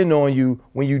sets in on you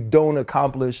when you don't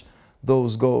accomplish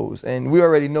those goals. And we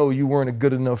already know you weren't a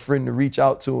good enough friend to reach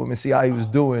out to him and see how he was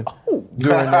doing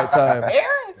during that time.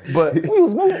 But we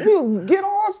was getting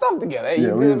all our stuff together. Hey,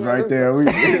 Yeah, we was right there. We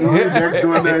next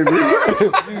to a neighbor.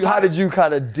 how did you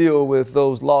kind of deal with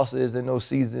those losses and those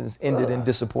seasons ended in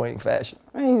disappointing fashion?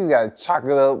 Man, you just gotta chalk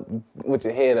it up with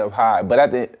your head up high. But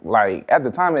at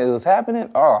the time it was happening,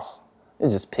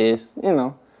 it's just pissed, you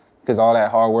know, because all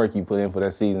that hard work you put in for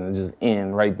that season is just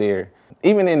end right there.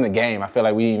 Even in the game, I feel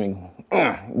like we didn't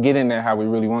even get in there how we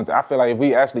really wanted to. I feel like if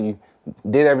we actually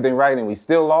did everything right and we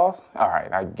still lost, all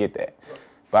right, I get that.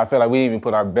 But I feel like we didn't even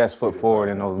put our best foot forward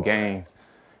in those games.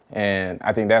 And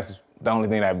I think that's the only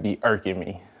thing that be irking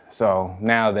me. So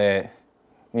now that,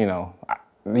 you know,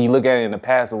 you look at it in the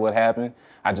past of what happened,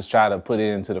 I just try to put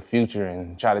it into the future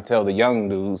and try to tell the young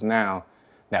dudes now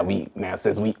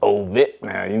since we old vets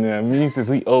now, you know what I mean? Since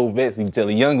we old vets, we tell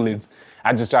the younglings,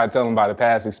 I just try to tell them about the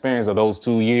past experience of those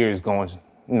 2 years going,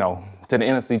 you know, to the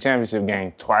NFC Championship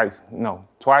game twice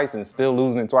and still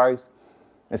losing it twice.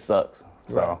 It sucks.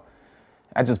 Right. So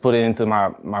I just put it into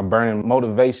my burning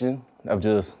motivation of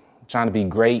just trying to be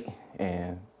great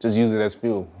and just use it as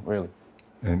fuel, really.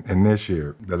 And this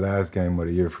year, the last game of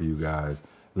the year for you guys,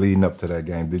 leading up to that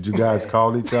game. Did you guys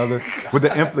call each other with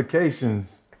the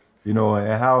implications? You know,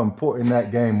 and how important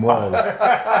that game was.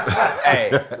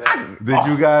 Hey, Did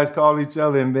you guys call each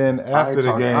other and then after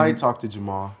the game? I ain't talked to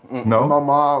Jamaal. No?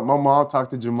 My mom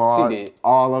talked to Jamaal. She did.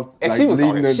 All of And like, she was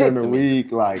leading talking it shit during the to me.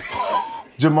 week. Like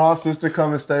Jamaal's sister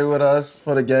come and stay with us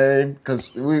for the game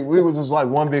because we were just like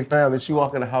one big family. She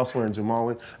walked in the house wearing Jamaal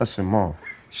with. I said, Mom,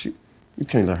 you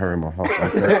can't let her in my house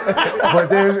like that. But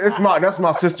then that's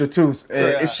my sister too.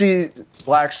 And she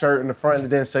black shirt in the front and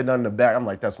didn't say nothing in the back. I'm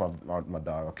like, that's my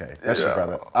dog. Okay, that's your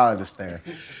brother. I understand.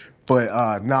 But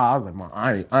I was like, Mom,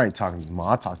 I ain't talking to Mom.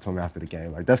 I talked to him after the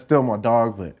game. Like that's still my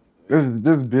dog, but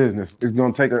this is business. It's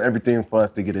gonna take everything for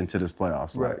us to get into this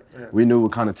playoffs. Right. Like, we knew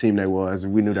what kind of team they was,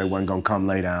 and we knew they wasn't gonna come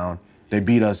lay down. They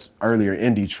beat us earlier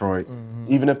in Detroit.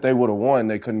 Even if they would have won,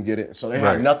 they couldn't get it. So they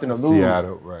had nothing to lose.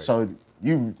 Seattle, right. So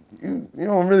you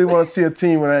don't really want to see a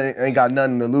team where they ain't got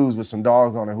nothing to lose with some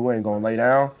dogs on it who ain't gonna lay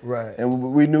down. Right. And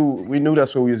we knew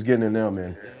that's what we was getting in them,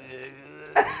 and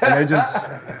they just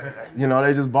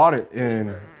they just bought it,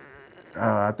 and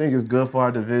I think it's good for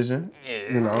our division.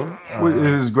 Well, it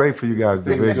is great for you guys'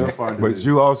 division. good for our But division.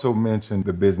 you also mentioned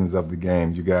the business of the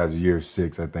game. You guys are year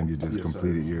 6. I think you just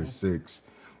completed year 6.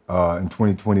 In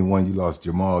 2021, you lost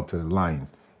Jamaal to the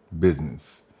Lions.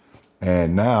 Business.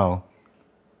 And now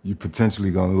you're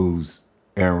potentially going to lose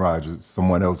Aaron Rodgers,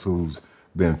 someone else who's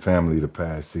been family the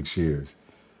past 6 years.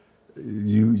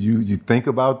 You think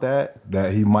about that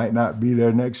he might not be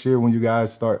there next year when you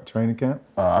guys start training camp?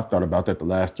 I thought about that the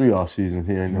last 3 off seasons.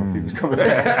 He ain't know if he was coming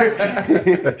back.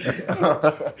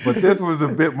 But this was a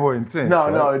bit more intense. No,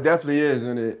 right? it definitely is,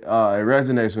 and it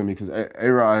resonates with me because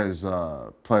A-Rod has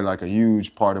played like a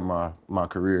huge part of my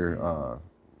career.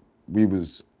 We were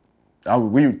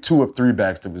 2 of 3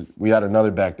 backs we had another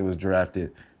back that was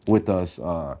drafted with us,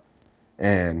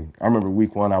 and I remember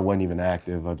week 1 I wasn't even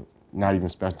active, not even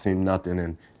special team, nothing.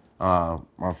 And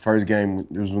my first game,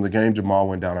 it was when the game Jamaal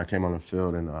went down. I came on the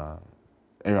field and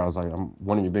A-Rod was like, "I'm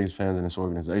one of your biggest fans in this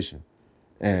organization."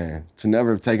 And to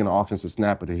never have taken an offensive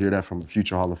snap, but to hear that from a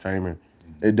future Hall of Famer,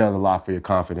 it does a lot for your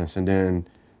confidence. And then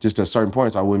just at certain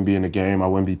points, I wouldn't be in the game, I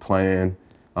wouldn't be playing.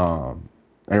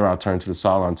 A-Rod turned to the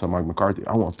sideline and told Mike McCarthy,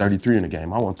 "I want 33 in the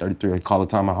game. I want 33. I call the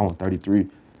timeout, I want 33.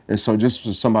 And so just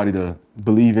for somebody to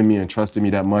believe in me and trust in me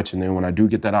that much, and then when I do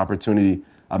get that opportunity,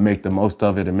 I make the most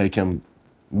of it and make him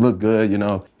look good,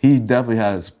 He definitely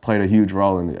has played a huge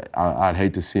role, and I'd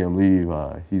hate to see him leave.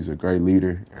 He's a great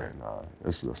leader, and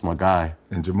that's my guy.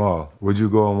 And Jamaal, would you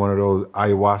go on one of those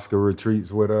ayahuasca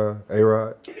retreats with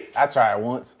A-Rod? I tried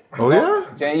once. Oh, yeah?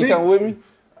 Jan, you come with me?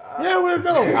 Yeah, we'll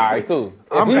go. All right, cool.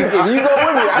 If you go with me,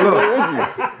 I go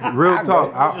with you. Real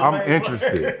talk, I'm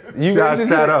interested. You See, I interested?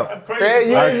 sat up. Fred,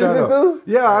 you I sat interested up. too?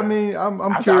 Yeah, I mean, I'm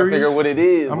I'm trying curious. to figure out what it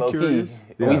is, I'm low curious.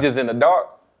 key. Yeah. We just in the dark.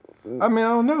 I mean, I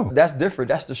don't know. That's different.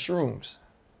 That's the shrooms.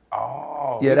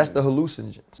 Oh. Yeah, that's the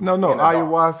hallucinogens. No,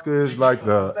 ayahuasca is like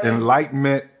the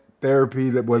enlightenment therapy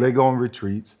where they go on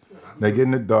retreats. They get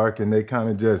in the dark and they kind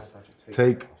of just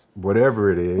take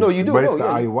whatever it is. No, you do. But it's No, the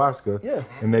yeah. ayahuasca. Yeah.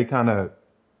 And they kind of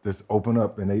just open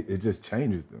up and it just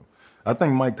changes them. I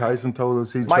think Mike Tyson told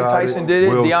us he tried Mike Tyson did it.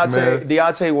 Will Smith.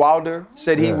 Deontay Wilder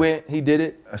said he did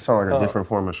it. That sounds like a different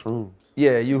form of shrooms.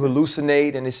 Yeah, you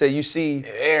hallucinate, and they say you see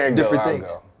Aaron different go, things.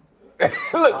 I'll go.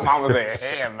 Look, mama saying,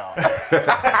 hell no.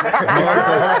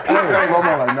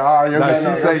 Like, nah, you're Like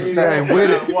she say she ain't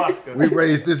with it. We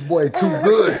raised this boy too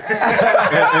good.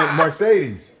 and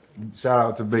Mercedes. Shout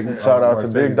out to Big Big Dog.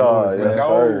 Lewis, man.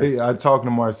 Yes, sir. I talked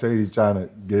to Mercedes trying to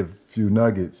give a few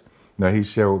nuggets. Now he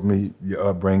shared with me your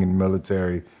upbringing,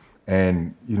 military,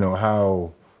 and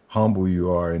how humble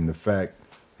you are, and the fact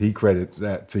he credits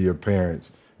that to your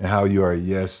parents, and how you are a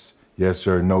yes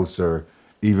sir, no sir,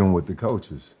 even with the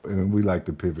coaches. And we like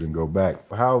to pivot and go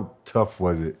back. How tough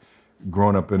was it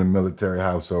growing up in a military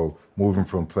household, moving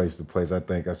from place to place? I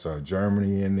think I saw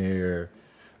Germany in there,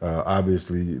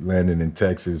 obviously landing in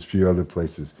Texas, a few other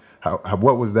places.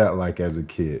 What was that like as a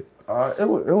kid? It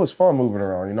was fun moving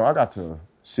around. I got to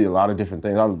see a lot of different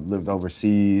things. I lived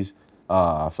overseas.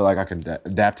 I feel like I can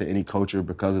adapt to any culture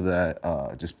because of that.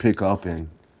 Just pick up and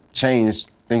change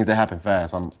things that happen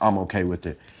fast. I'm okay with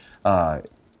it.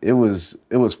 It was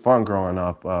fun growing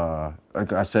up.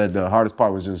 Like I said, the hardest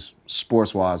part was just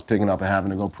sports-wise, picking up and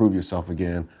having to go prove yourself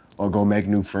again or go make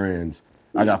new friends.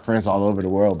 I got friends all over the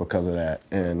world because of that,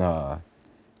 and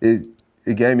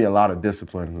it gave me a lot of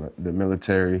discipline. The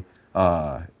military.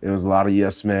 It was a lot of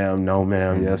yes ma'am, no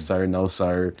ma'am, yes sir, no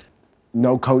sir.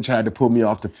 No coach had to pull me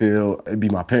off the field. It'd be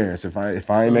my parents. If I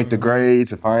ain't make the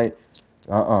grades, if I ain't,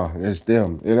 it's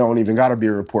them. It don't even gotta be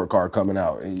a report card coming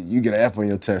out. You get an F on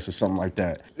your test or something like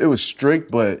that. It was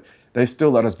strict, but they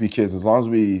still let us be kids as long as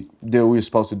we do what we're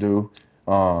supposed to do.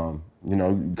 You know,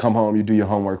 you come home, you do your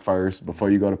homework first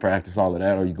before you go to practice, all of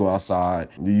that, or you go outside.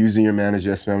 You're using your manners,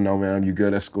 yes ma'am, no ma'am, you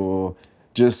good at school.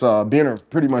 Just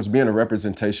pretty much being a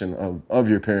representation of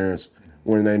your parents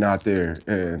when they're not there.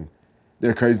 And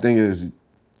the crazy thing is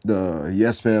the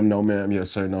yes ma'am, no ma'am,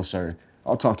 yes sir, no sir.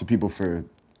 I'll talk to people for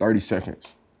 30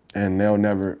 seconds and they'll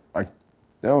know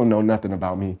nothing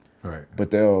about me. Right. But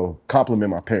they'll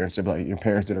compliment my parents. They'll be like, your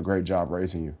parents did a great job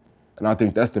raising you. And I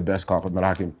think that's the best compliment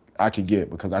I can get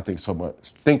because I think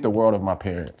the world of my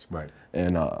parents. Right.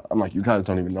 And I'm like, you guys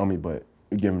don't even know me, but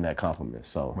you're giving that compliment.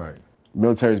 So Right.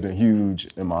 military's been huge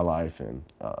in my life, and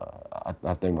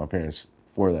I thank my parents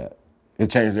for that. It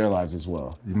changed their lives as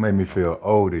well. You made me feel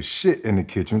old as shit in the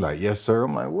kitchen. Like, yes, sir.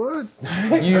 I'm like, what?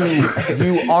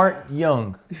 You aren't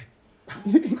young.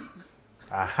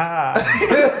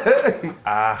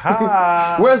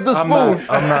 Where's the spoon?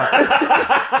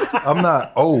 I'm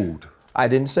not old. I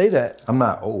didn't say that. I'm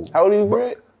not old. How old are you,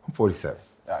 Brett? I'm 47.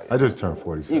 I just turned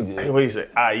 47. What do you say?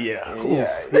 Yeah.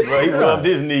 He rubbed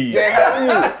his knees.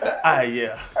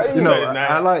 Yeah. You know,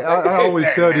 I always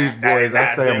tell these boys, I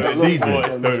say I'm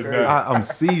seasoned. I'm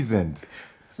seasoned.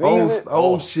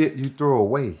 Old shit you throw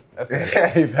away.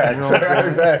 Facts.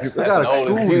 I gotta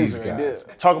school these guys.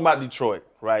 Talking about Detroit,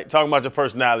 right? Talking about your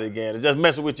personality again. Just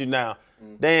messing with you now.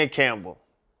 Dan Campbell.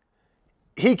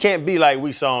 He can't be like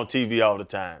we saw on TV all the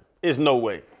time. It's no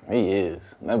way. He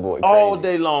is. That boy crazy. All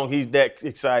day long, he's that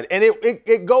excited. And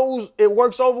it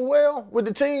works over well with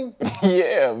the team.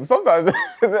 Yeah, sometimes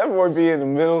that boy be in the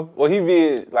middle. Well, he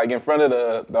be like in front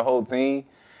of the whole team.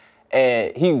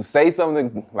 And he would say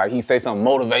something, like he say something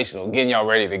motivational, getting y'all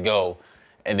ready to go.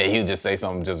 And then he'll just say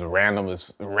something just random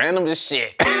as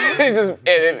shit.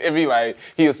 It'd be like,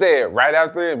 he'll say it right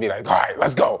after it and be like, all right,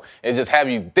 let's go. And just have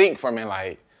you think from it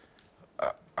like,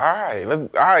 all right,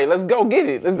 let's go get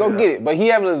it. Let's go get it. But he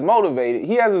has us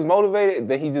motivated,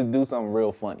 then he just do something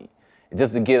real funny.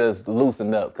 Just to get us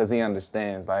loosened up, because he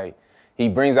understands. Like, he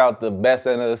brings out the best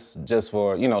in us just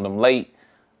for,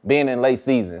 being in late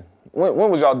season.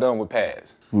 When was y'all done with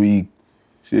pads? Week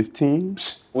 15?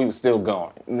 We was still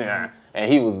going. Nah. And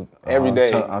he was every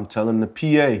day. I'm telling the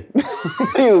PA.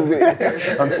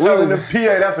 I'm telling the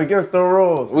PA that's against the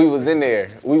rules. We was in there.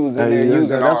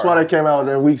 That's why they came out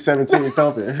there week 17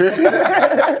 thumping.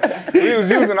 We was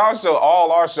using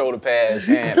all our shoulder pads.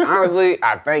 And honestly,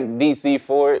 I thank DC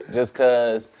for it just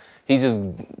because he's just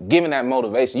giving that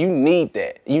motivation. You need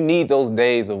that. You need those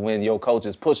days of when your coach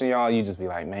is pushing y'all, you just be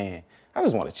like, man, I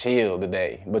just want to chill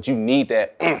today. But you need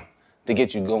that to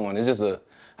get you going.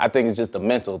 I think it's just a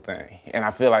mental thing. And I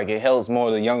feel like it helps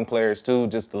more the young players too,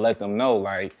 just to let them know,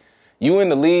 like, you in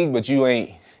the league, but you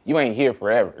ain't here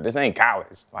forever. This ain't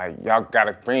college. Like, y'all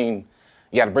gotta bring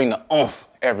the oomph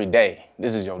every day.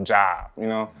 This is your job,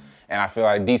 And I feel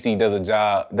like DC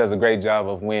does a great job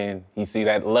of when he see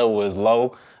that level is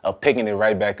low, of picking it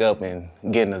right back up and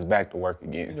getting us back to work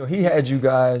again. He had you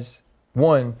guys,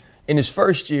 in his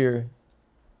first year,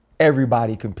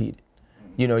 everybody competed.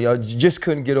 Y'all just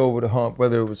couldn't get over the hump,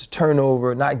 whether it was a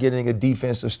turnover, not getting a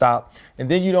defensive stop. And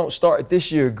then you don't start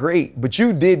this year great, but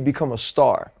you did become a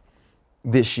star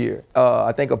this year.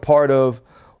 I think a part of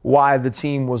why the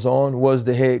team was on was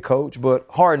the head coach, but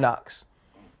Hard Knocks.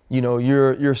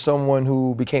 You're someone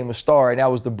who became a star, and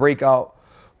that was the breakout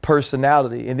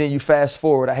personality. And then you fast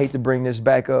forward, I hate to bring this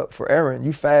back up for Aaron,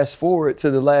 you fast forward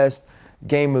to the last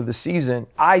game of the season.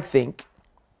 I think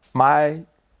my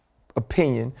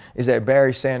opinion is that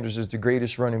Barry Sanders is the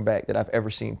greatest running back that I've ever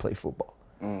seen play football.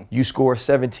 You score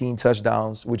 17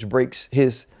 touchdowns, which breaks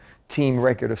his team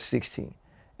record of 16.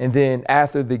 And then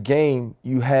after the game,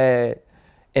 you had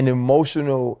an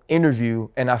emotional interview,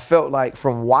 and I felt like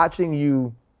from watching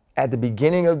you at the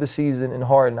beginning of the season in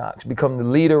Hard Knocks become the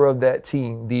leader of that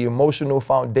team, the emotional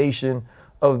foundation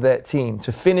of that team,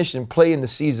 to finish and play in the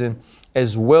season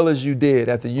as well as you did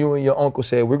after you and your uncle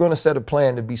said, we're going to set a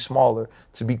plan to be smaller,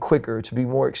 to be quicker, to be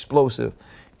more explosive,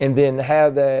 and then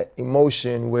have that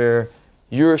emotion where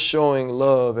you're showing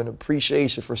love and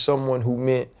appreciation for someone who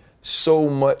meant so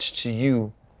much to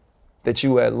you that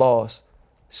you had lost.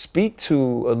 Speak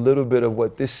to a little bit of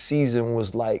what this season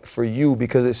was like for you,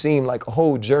 because it seemed like a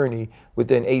whole journey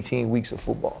within 18 weeks of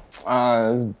football.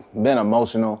 It's been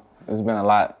emotional. There's been a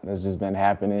lot that's just been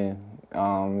happening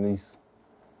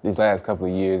these last couple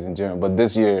of years in general. But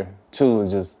this year, too,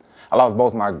 is just, I lost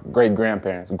both my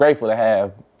great-grandparents. I'm grateful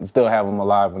to still have them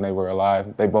alive when they were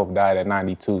alive. They both died at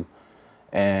 92.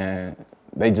 And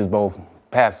they just both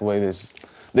passed away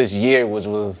this year, which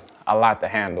was a lot to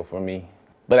handle for me.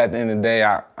 But at the end of the day,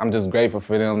 I'm just grateful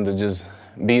for them to just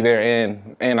be there.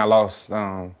 And I lost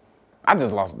I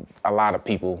just lost a lot of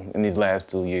people in these last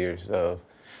 2 years.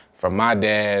 From my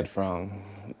dad, from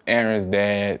Aaron's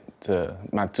dad, to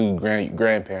my two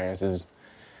grandparents.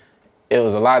 It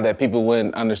was a lot that people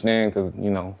wouldn't understand because,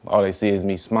 you know, all they see is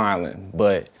me smiling.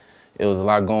 But it was a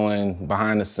lot going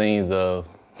behind the scenes of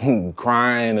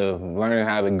crying, of learning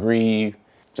how to grieve,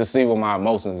 just see what my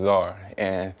emotions are.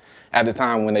 And at the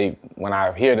time when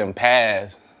I hear them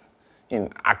pass, you know,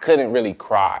 I couldn't really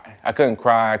cry. I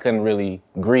couldn't really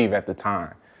grieve at the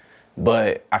time.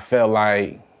 But I felt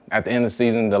like at the end of the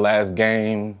season, the last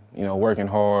game, you know, working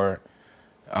hard,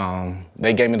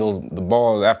 they gave me the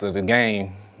balls after the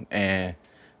game, and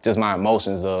just my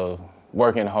emotions of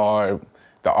working hard,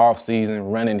 the off season,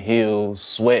 running hills,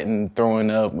 sweating, throwing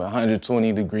up,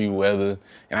 120-degree weather.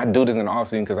 And I do this in the off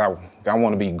season because I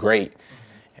want to be great.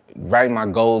 Write my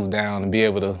goals down and be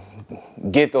able to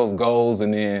get those goals,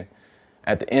 and then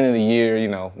at the end of the year, you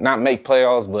know, not make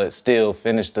playoffs, but still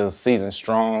finish the season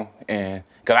strong. And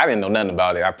because I didn't know nothing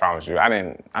about it, I promise you.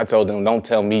 I told them, don't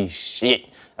tell me shit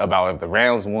about if the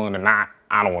Rams won or not.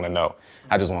 I don't want to know.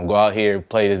 I just want to go out here,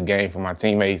 play this game for my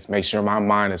teammates, make sure my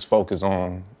mind is focused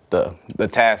on the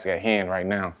task at hand right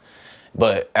now.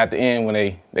 But at the end, when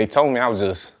they told me, I was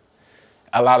just,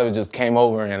 a lot of it just came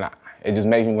over, and it just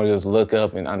made me want to just look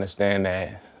up and understand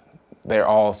that they're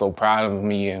all so proud of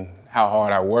me and how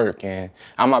hard I work. And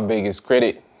I'm my biggest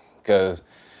critic because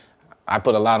I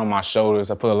put a lot on my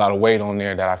shoulders. I put a lot of weight on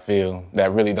there that I feel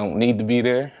that really don't need to be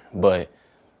there. But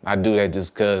I do that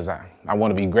just because I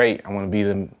want to be great. I want to be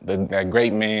that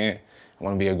great man. I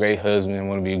want to be a great husband. I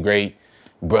want to be a great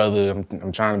brother.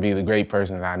 I'm trying to be the great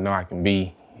person that I know I can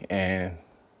be. And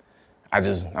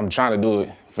I'm trying to do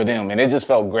it for them. And it just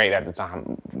felt great at the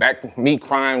time. Me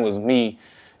crying was me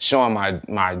showing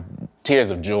my tears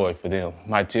of joy for them,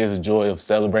 my tears of joy of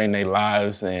celebrating their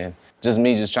lives, and just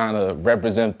me just trying to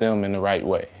represent them in the right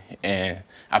way. And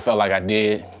I felt like I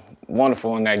did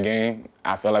wonderful in that game.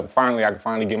 I felt like I could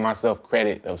finally give myself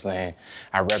credit of saying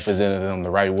I represented them the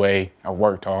right way. I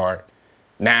worked hard.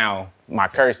 Now, my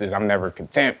curse is I'm never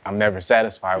content. I'm never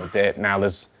satisfied with that. Now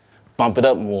let's bump it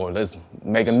up more. Let's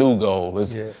make a new goal.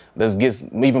 Let's get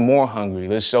even more hungry.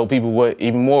 Let's show people what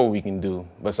even more we can do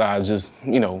besides just,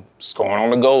 you know, scoring on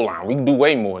the goal line. We can do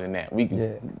way more than that. We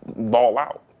can ball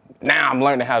out. Now I'm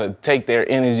learning how to take their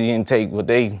energy and take what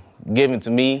they giving to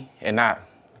me and not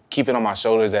keep it on my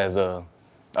shoulders as a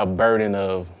burden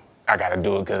of I gotta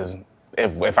do it because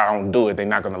if I don't do it, they're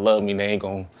not gonna love me. They ain't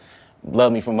gonna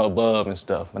love me from above and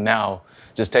stuff. But now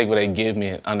just take what they give me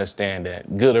and understand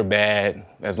that good or bad,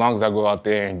 as long as I go out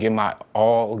there and give my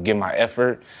all, give my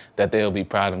effort, that they'll be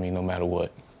proud of me no matter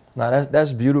what. Now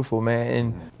that's beautiful, man.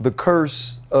 And the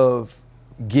curse of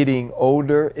getting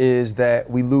older is that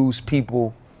we lose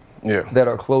people that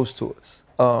are close to us.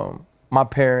 My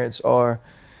parents are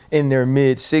in their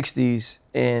mid-60s,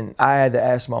 and I had to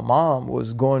ask my mom,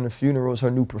 was going to funerals her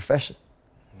new profession?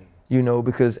 You know,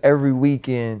 because every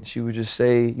weekend she would just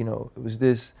say, you know, it was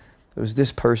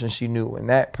this person she knew and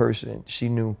that person she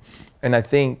knew. And I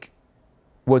think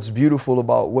what's beautiful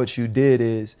about what you did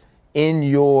is in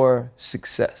your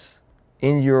success,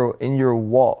 in your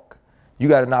walk, you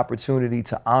got an opportunity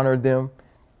to honor them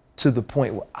to the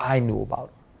point where I knew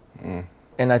about them.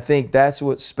 And I think that's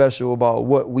what's special about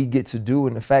what we get to do,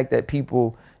 and the fact that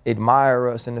people admire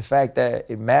us and the fact that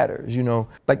it matters, you know.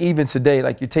 Like even today,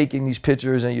 like you're taking these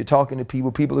pictures and you're talking to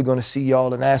people, people are gonna see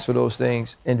y'all and ask for those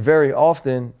things. And very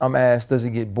often I'm asked, does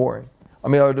it get boring? I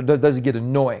mean, or does it get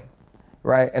annoying,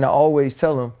 right? And I always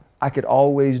tell them, I could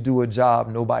always do a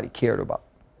job nobody cared about,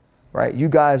 right? You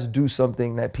guys do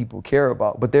something that people care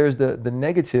about, but there's the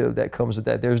negative that comes with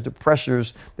that. There's the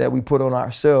pressures that we put on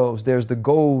ourselves. There's the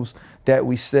goals that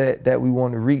we set that we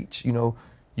want to reach, you know.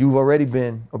 You've already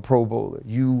been a Pro Bowler.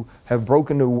 You have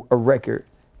broken a record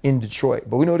in Detroit.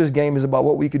 But we know this game is about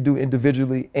what we could do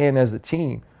individually and as a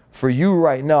team. For you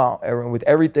right now, Aaron, with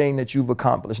everything that you've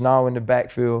accomplished, now in the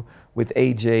backfield with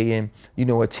AJ and, you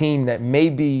know, a team that may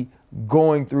be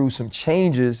going through some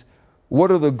changes, what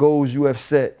are the goals you have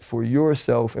set for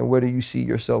yourself, and where do you see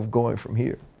yourself going from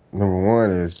here? Number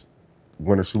one is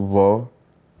win a Super Bowl,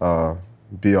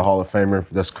 be a Hall of Famer,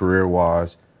 that's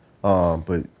career-wise.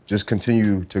 But just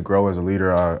continue to grow as a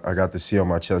leader. I got the C on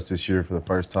my chest this year for the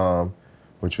first time,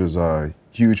 which was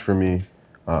huge for me.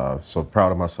 So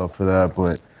proud of myself for that.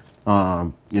 But,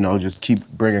 you know, just keep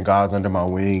bringing guys under my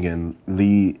wing and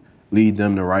lead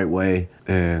them the right way,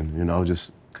 and, you know,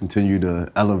 just continue to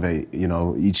elevate, you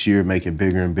know, each year, make it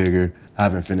bigger and bigger. I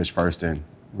haven't finished first in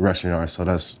rushing yards, so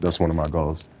that's one of my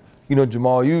goals. You know,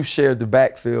 Jamaal, you've shared the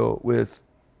backfield with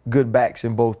good backs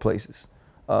in both places.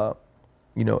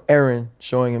 you know, Aaron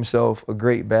showing himself a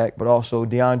great back, but also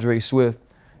DeAndre Swift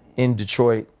in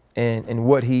Detroit and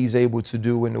what he's able to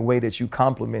do and the way that you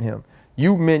compliment him.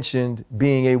 You mentioned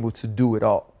being able to do it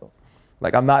all.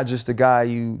 Like, I'm not just the guy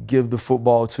you give the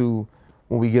football to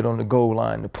when we get on the goal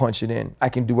line to punch it in. I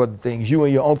can do other things. You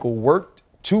and your uncle worked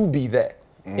to be that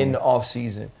in the off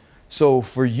season. So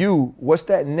for you, what's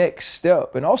that next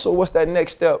step? And also, what's that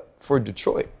next step for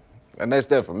Detroit? The next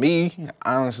step for me,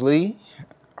 honestly,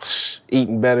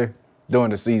 eating better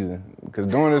during the season. Because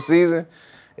during the season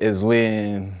is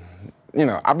when, you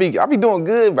know, I'll be doing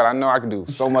good, but I know I can do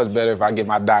so much better if I get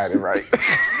my diet right.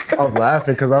 I'm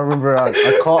laughing because I remember I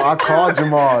called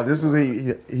Jamaal. This is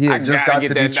he had just got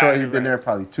to Detroit. He'd been there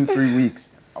probably 2-3 weeks.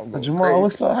 Jamaal,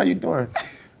 what's up? How you doing?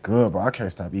 Good, bro. I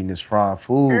can't stop eating this fried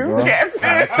food, bro.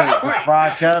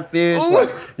 Fried catfish.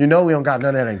 Like, you know we don't got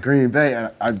none of that in Green Bay.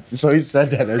 So he said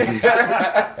that as he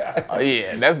said. Oh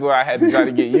yeah, that's what I had to try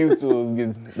to get used to, was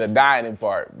get the dieting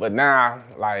part. But now,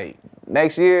 like,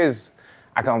 next year is,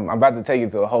 I'm about to take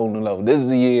it to a whole new level. This is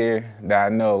the year that I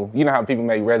know, you know how people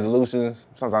make resolutions?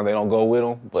 Sometimes they don't go with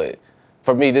them, but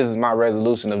for me, this is my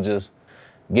resolution of just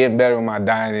getting better with my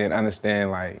diet and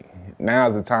understand, like,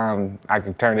 now's the time I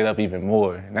can turn it up even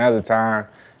more. Now's the time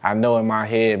I know in my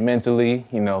head mentally,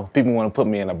 you know, people want to put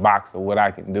me in a box of what I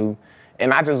can do.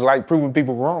 And I just like proving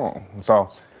people wrong.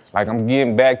 So, like, I'm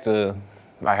getting back to,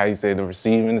 like how you said, the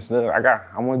receiving and stuff.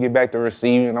 I want to get back to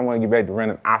receiving. I want to get back to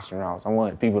running option routes. I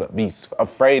want people to be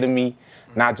afraid of me,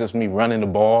 not just me running the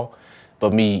ball,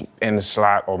 but me in the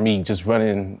slot or me just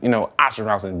running, you know, option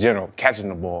routes in general, catching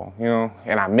the ball, you know.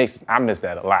 And I miss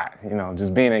that a lot, you know.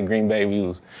 Just being in Green Bay, we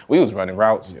was running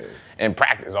routes in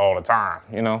practice all the time,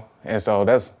 you know. And so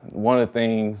that's one of the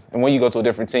things. And when you go to a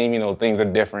different team, you know, things are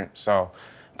different. So,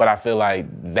 but I feel like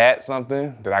that's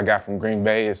something that I got from Green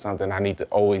Bay is something I need to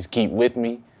always keep with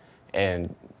me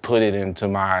and put it into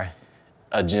my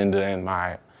agenda and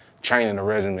my training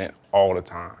regimen all the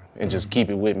time. And just keep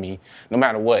it with me, no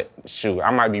matter what. Shoot, I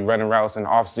might be running routes in the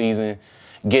off season,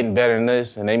 getting better than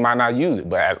this, and they might not use it,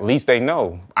 but at least they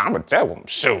know. I'm gonna tell them,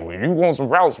 shoot, if you want some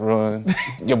routes run,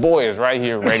 your boy is right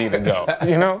here ready to go,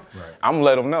 you know? Right. I'm gonna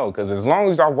let them know, because as long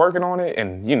as I'm working on it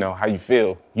and you know how you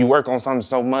feel, you work on something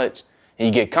so much and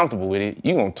you get comfortable with it,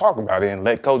 you're gonna talk about it and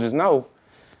let coaches know,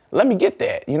 let me get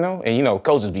that, you know? And you know,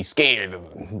 coaches be scared to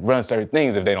run certain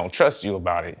things if they don't trust you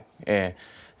about it. And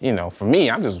you know, for me,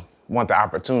 I just want the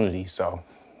opportunity. So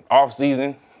off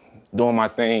season, doing my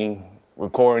thing,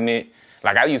 recording it.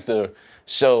 Like I used to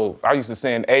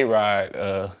send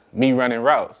A-Rod me running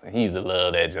routes, and he used to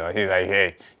love that job. He's like,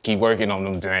 hey, keep working on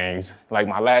them things. Like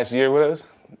my last year with us,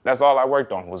 that's all I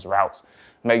worked on was routes.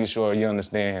 Making sure you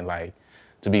understand, like,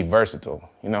 to be versatile,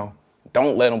 you know?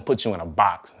 Don't let them put you in a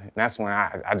box. And that's when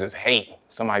I just hate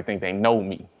somebody think they know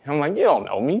me. I'm like, you don't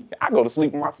know me. I go to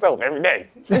sleep with myself every day.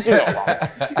 What you know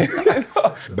about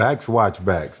me? Backs watch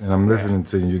backs, and I'm listening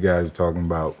to you guys talking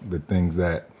about the things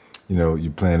that, you know, you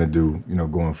plan to do, you know,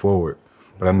 going forward.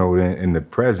 But I know in the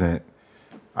present,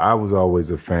 I was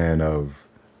always a fan of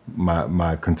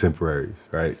my contemporaries,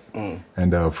 right?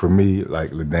 And for me,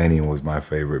 like, LaDainian was my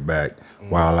favorite back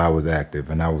while I was active,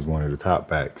 and I was one of the top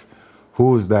backs.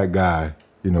 Who is that guy,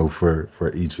 you know, for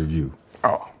each of you?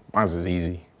 Oh, mine's is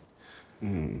easy.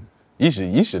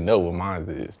 You should know what mine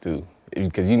is too,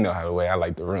 because you know how the way I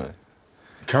like to run.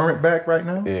 Current back right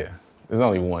now? Yeah, there's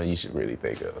only one you should really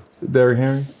think of. Derrick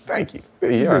Henry? Thank you.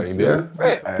 You already did.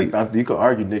 You could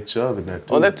argue Nick Chubb in that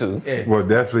too. Oh, that too. Yeah. Well,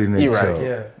 definitely Nick Chubb. Right.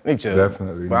 Yeah. Nick Chubb.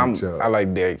 Definitely but Nick Chubb. I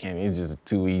like Derrick Henry. It's just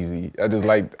too easy. I just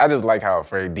like how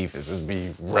afraid defenses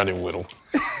be running with him.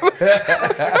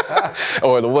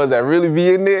 Or the ones that really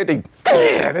be in there,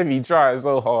 they be trying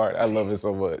so hard. I love it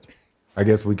so much. I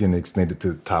guess we can extend it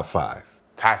to top 5.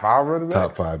 Top 5 running backs?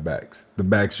 Top 5 backs. The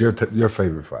backs, your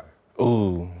favorite 5.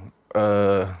 Ooh,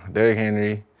 Derrick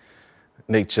Henry,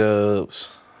 Nick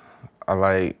Chubbs. I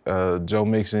like Joe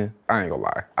Mixon. I ain't gonna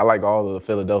lie. I like all of the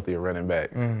Philadelphia running back.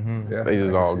 Yeah, they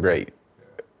just all great.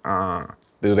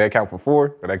 Do that count for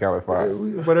 4 or that count for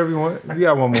 5? Whatever you want. You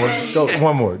got one more. Go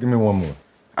one more. Give me one more.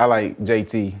 I like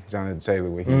JT, Jonathan Taylor,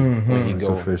 when he It's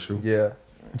go. official. Yeah.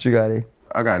 What you got, E?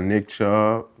 I got Nick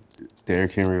Chubb,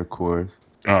 Derrick Henry, of course.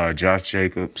 Josh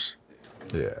Jacobs.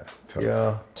 Yeah. Tough.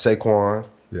 Yeah. Saquon.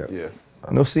 Yeah. Yeah.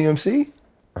 No CMC?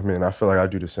 I mean, I feel like I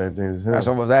do the same thing as him. That's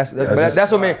what I was asking.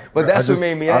 That's what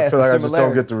made me ask. I feel like the I just don't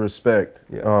similarity. get the respect.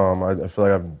 Yeah. I feel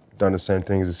like I've done the same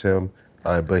things as him.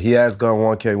 But he has gone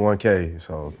 1K.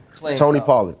 So Playing Tony style.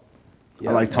 Pollard.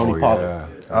 I like Tony Pollard. Yeah.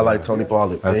 I like Tony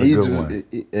Pollard. That's And a good one.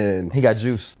 And He got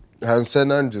juice. hasn't said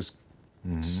nothing, just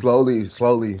slowly,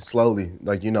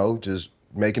 like, you know, just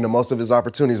making the most of his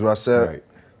opportunities. But I said, Right.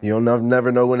 You don't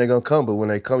never know when they're gonna come, but when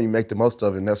they come, you make the most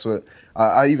of it. And that's what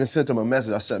I even sent them a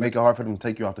message. I said, make it hard for them to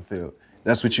take you off the field.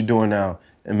 That's what you're doing now,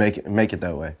 and make it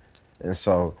that way. And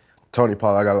so Tony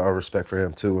Pollard, I got a lot of respect for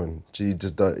him too, and he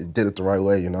just did it the right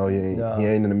way. You know, he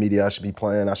ain't in the media. I should be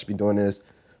playing. I should be doing this.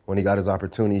 When he got his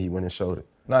opportunity, he went and showed it.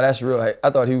 No, that's real. I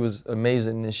thought he was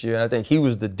amazing this year, and I think he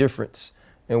was the difference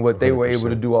in what they were able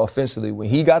to do offensively. When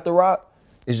he got the rock,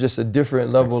 it's just a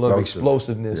different level of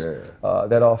explosiveness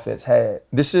that offense had.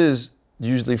 This is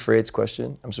usually Fred's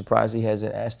question. I'm surprised he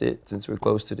hasn't asked it since we're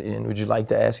close to the end. Would you like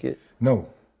to ask it? No.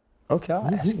 Okay,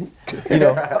 I'll ask it. You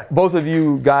know, both of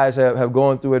you guys have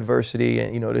gone through adversity,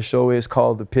 and you know the show is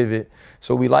called The Pivot.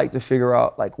 So we like to figure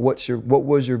out like what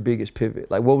was your biggest pivot?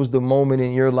 Like what was the moment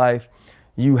in your life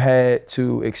you had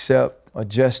to accept,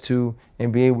 adjust to,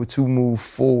 and be able to move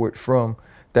forward from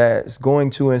that's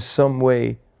going to in some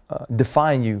way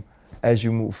define you as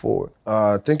you move forward?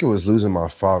 I think it was losing my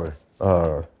father.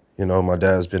 You know, my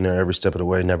dad's been there every step of the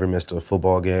way, never missed a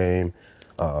football game.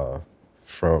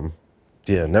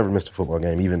 Never missed a football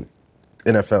game. Even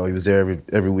NFL, he was there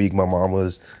every week. My mom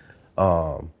was.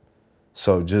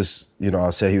 So just, you know, I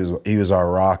said he was our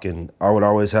rock, and I would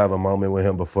always have a moment with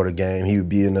him before the game. He would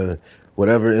be in the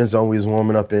whatever end zone we was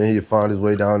warming up in. He'd find his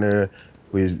way down there.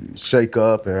 We'd shake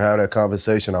up and have that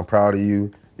conversation. I'm proud of you.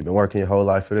 You've been working your whole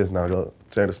life for this. Now go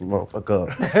tear this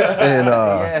motherfucker up.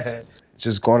 And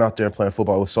just going out there and playing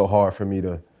football, it was so hard for me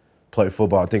to play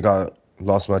football. I think I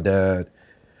lost my dad,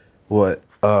 11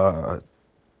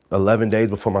 days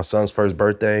before my son's first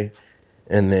birthday.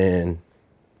 And then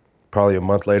probably a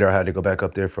month later, I had to go back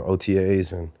up there for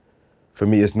OTAs. And for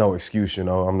me, it's no excuse, you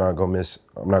know. I'm not gonna miss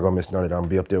none of that. I'm gonna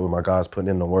be up there with my guys putting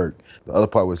in the work. The other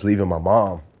part was leaving my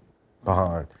mom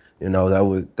behind. You know,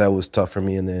 that was tough for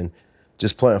me. And then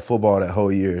just playing football that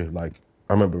whole year, like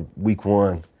I remember week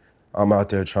 1, I'm out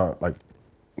there trying, like,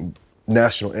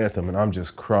 national anthem, and I'm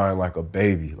just crying like a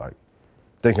baby, like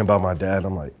thinking about my dad.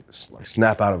 I'm like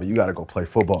snap out of it. You gotta go play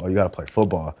football. You gotta play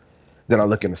football. Then I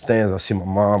look in the stands, I see my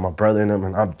mom, my brother in them,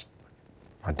 and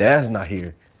my dad's not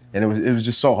here. And it was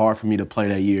just so hard for me to play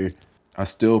that year. I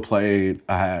still played.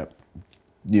 I had,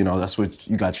 you know, that's what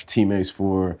you got your teammates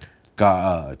for,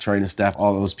 got training staff,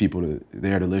 all those people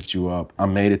there to lift you up. I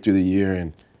made it through the year,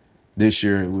 and this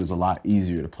year it was a lot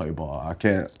easier to play ball. I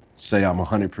can't say I'm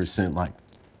 100% like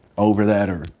over that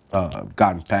or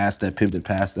gotten past that, pivoted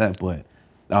past that, but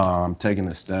I'm taking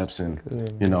the steps, and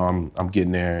you know I'm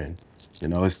getting there, and you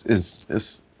know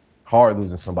it's hard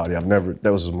losing somebody.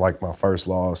 That was like my first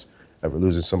loss ever,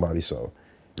 losing somebody, so,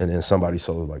 and then somebody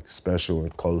so like special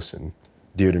and close and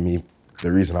dear to me,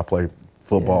 the reason I play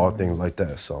football, things like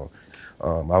that. So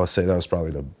I would say that was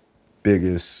probably the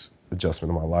biggest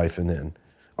adjustment of my life. And then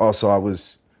also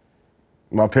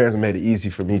my parents made it easy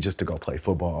for me just to go play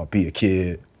football, be a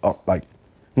kid, like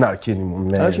not a kid anymore,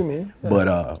 man. What you mean? Yeah.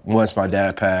 But once my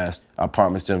dad passed, I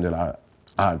promised him that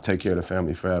I'd take care of the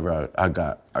family forever. I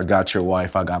got your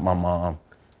wife, I got my mom,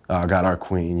 I got our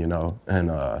queen, you know,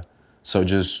 and so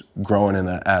just growing in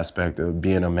that aspect of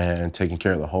being a man, taking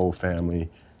care of the whole family,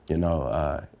 you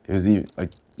know, it was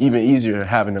even easier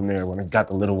having them there when I got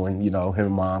the little one, you know, him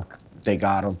and mom, they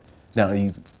got him. Now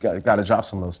you got to drop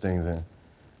some of those things and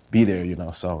be there, you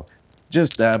know. So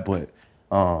just that, but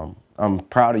I'm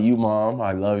proud of you, Mom.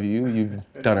 I love you. You've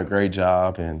done a great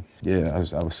job, and yeah, I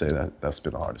would say that's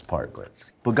been the hardest part.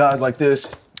 But guys like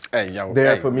this, hey, yo,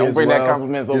 there for me don't as bring well. that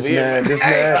compliments over here. This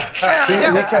man,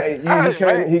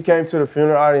 he came to the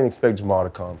funeral. I didn't expect Jamaal to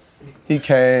come. He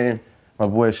came. My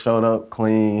boy showed up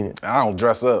clean. I don't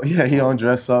dress up. Yeah, he don't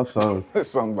dress up, so It's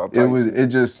something about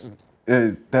Tyson.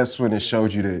 That's when it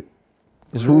showed you that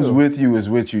who's with you is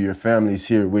with you. Your family's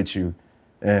here with you,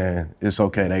 and it's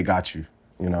okay. They got you,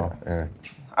 you know. And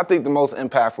I think the most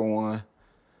impactful one,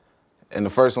 and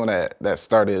the first one that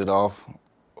started it off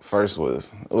first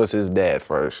was his dad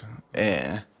first.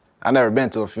 And I never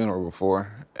been to a funeral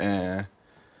before. And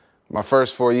my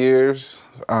first 4 years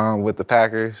with the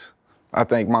Packers, I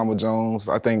thank Mama Jones,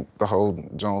 I thank the whole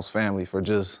Jones family for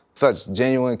just such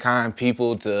genuine, kind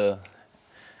people to,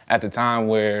 at the time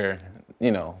where,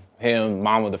 you know, him,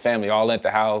 Mama, the family all at the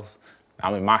house.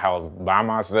 I'm in my house by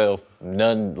myself,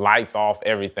 none, lights off,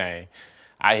 everything.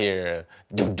 I hear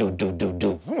do, do, do, do,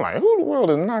 do. I'm like, who in the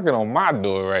world is knocking on my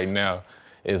door right now?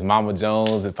 It's Mama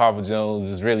Jones and Papa Jones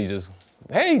is really just,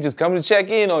 hey, just come to check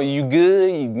in on you. You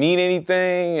good? You need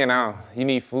anything? You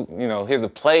need food, you know, here's a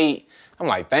plate. I'm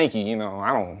like, thank you, you know,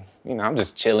 I'm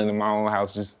just chilling in my own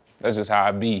house, that's just how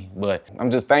I be. But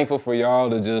I'm just thankful for y'all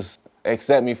to just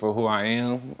accept me for who I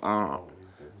am.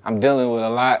 I'm dealing with a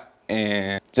lot,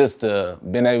 and just to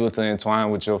been able to entwine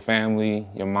with your family,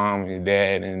 your mom and your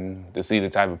dad, and to see the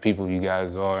type of people you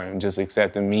guys are, and just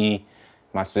accepting me,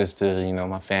 my sister, you know,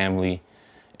 my family,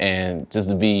 and just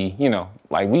to be, you know,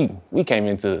 like we came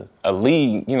into a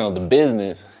league, you know, the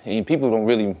business, and people don't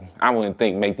really, I wouldn't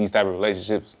think, make these type of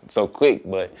relationships so quick,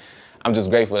 but I'm just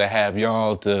grateful to have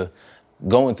y'all to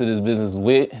go into this business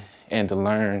with and to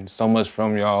learn so much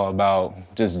from y'all about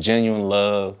just genuine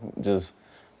love, just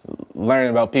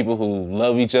learning about people who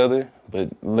love each other, but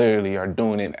literally are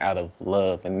doing it out of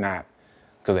love and not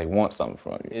because they want something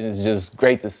from you. It's just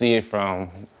great to see it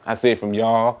I see it from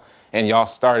y'all, and y'all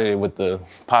started it with the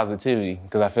positivity,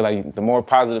 because I feel like the more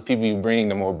positive people you bring,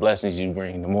 the more blessings you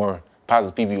bring, the more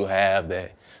positive people you have,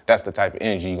 that's the type of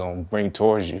energy you're gonna bring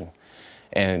towards you.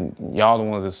 And y'all the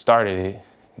ones that started it.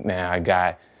 Now I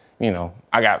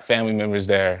got family members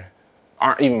that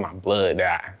aren't even my blood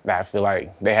that I feel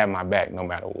like they have my back no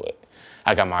matter what.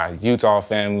 I got my Utah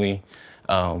family.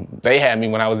 They had me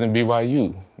when I was in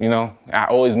BYU, you know? I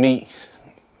always meet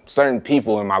certain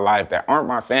people in my life that aren't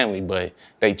my family, but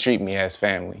they treat me as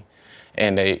family.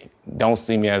 And they don't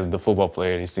see me as the football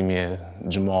player, they see me as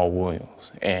Jamaal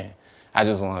Williams. And I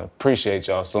just wanna appreciate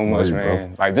y'all so much,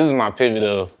 man. Like, this is my pivot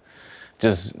of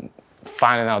just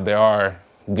finding out there are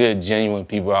good, genuine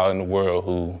people out in the world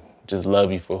who just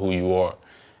love you for who you are.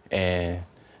 And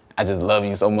I just love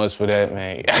you so much for that,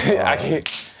 man. I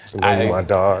love you, my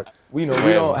dog. We know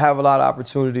we don't have a lot of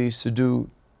opportunities to do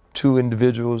 2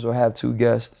 individuals or have 2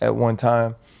 guests at one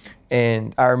time.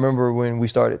 And I remember when we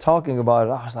started talking about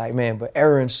it, I was like, man, but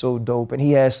Aaron's so dope and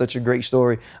he has such a great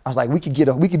story. I was like, we could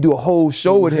do a whole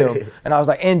show with him. And I was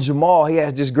like, and Jamaal, he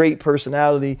has this great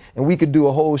personality and we could do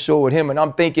a whole show with him. And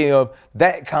I'm thinking of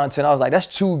that content. I was like, that's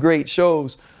 2 great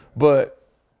shows. But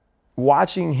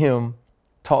watching him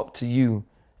talk to you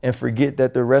and forget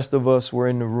that the rest of us were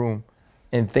in the room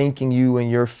and thanking you and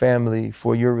your family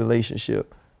for your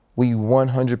relationship, we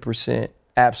 100%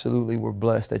 absolutely were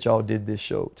blessed that y'all did this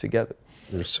show together.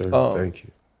 Yes, sir. Thank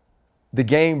you. The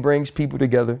game brings people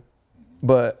together,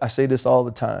 but I say this all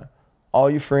the time. All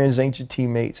your friends ain't your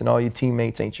teammates and all your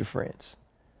teammates ain't your friends.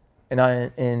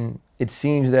 And it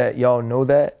seems that y'all know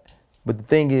that, but the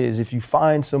thing is, if you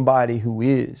find somebody who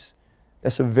is,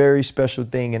 that's a very special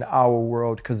thing in our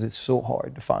world because it's so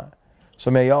hard to find.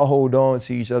 So man, y'all hold on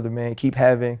to each other, man. Keep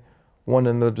having one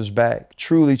another's back.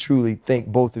 Truly, truly thank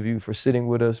both of you for sitting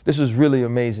with us. This was really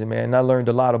amazing, man. And I learned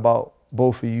a lot about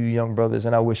both of you young brothers,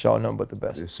 and I wish y'all nothing but the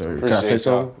best. Yes, sir. Can I say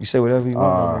something? You say whatever you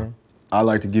want, man. I'd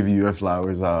like to give you your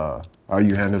flowers. How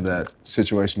you handled that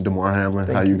situation, DeMar Hamlin,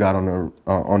 how you got on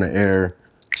the air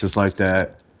just like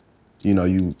that. You know,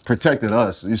 you protected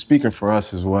us. You're speaking for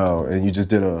us as well, and you just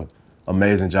did an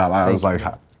amazing job.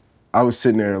 I was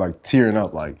sitting there like tearing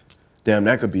up, like, damn,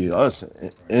 that could be us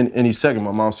in any second.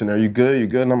 My mom's sitting there, you good, you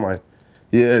good? And I'm like,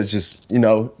 yeah, it's just, you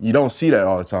know, you don't see that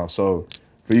all the time. So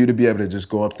for you to be able to just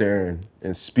go up there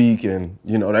and speak and,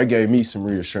 you know, that gave me some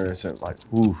reassurance and like,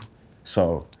 whew.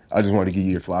 So I just wanted to give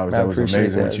you your flowers. That was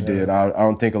amazing what you did. I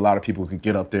don't think a lot of people could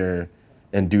get up there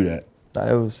and do that.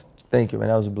 Thank you, man.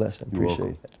 That was a blessing.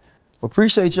 Appreciate that. Well,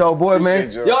 appreciate y'all, boy, man.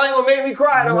 Y'all ain't gonna make me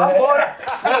cry, though. I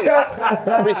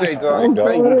appreciate y'all.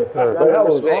 Thank you. That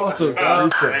was awesome. I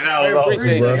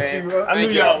appreciate you, man. I knew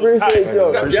y'all was tight.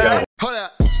 Hold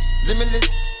up, limitless.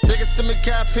 Take a stomach,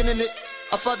 got a pin in it.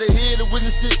 I fought the head to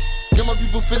witness it. Got my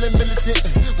people feeling militant.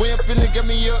 Way I'm feeling, got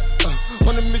me up.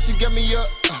 On the mission, got me up.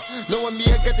 Knowing me,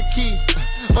 I got the key.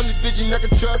 Only vision I can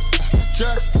trust.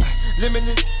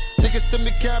 Limitless. Take a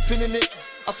stomach, got a pin in it.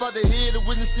 I fought the head to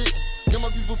witness it. Got my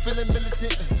people feeling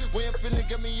militant. Way I'm feeling,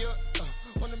 got me up.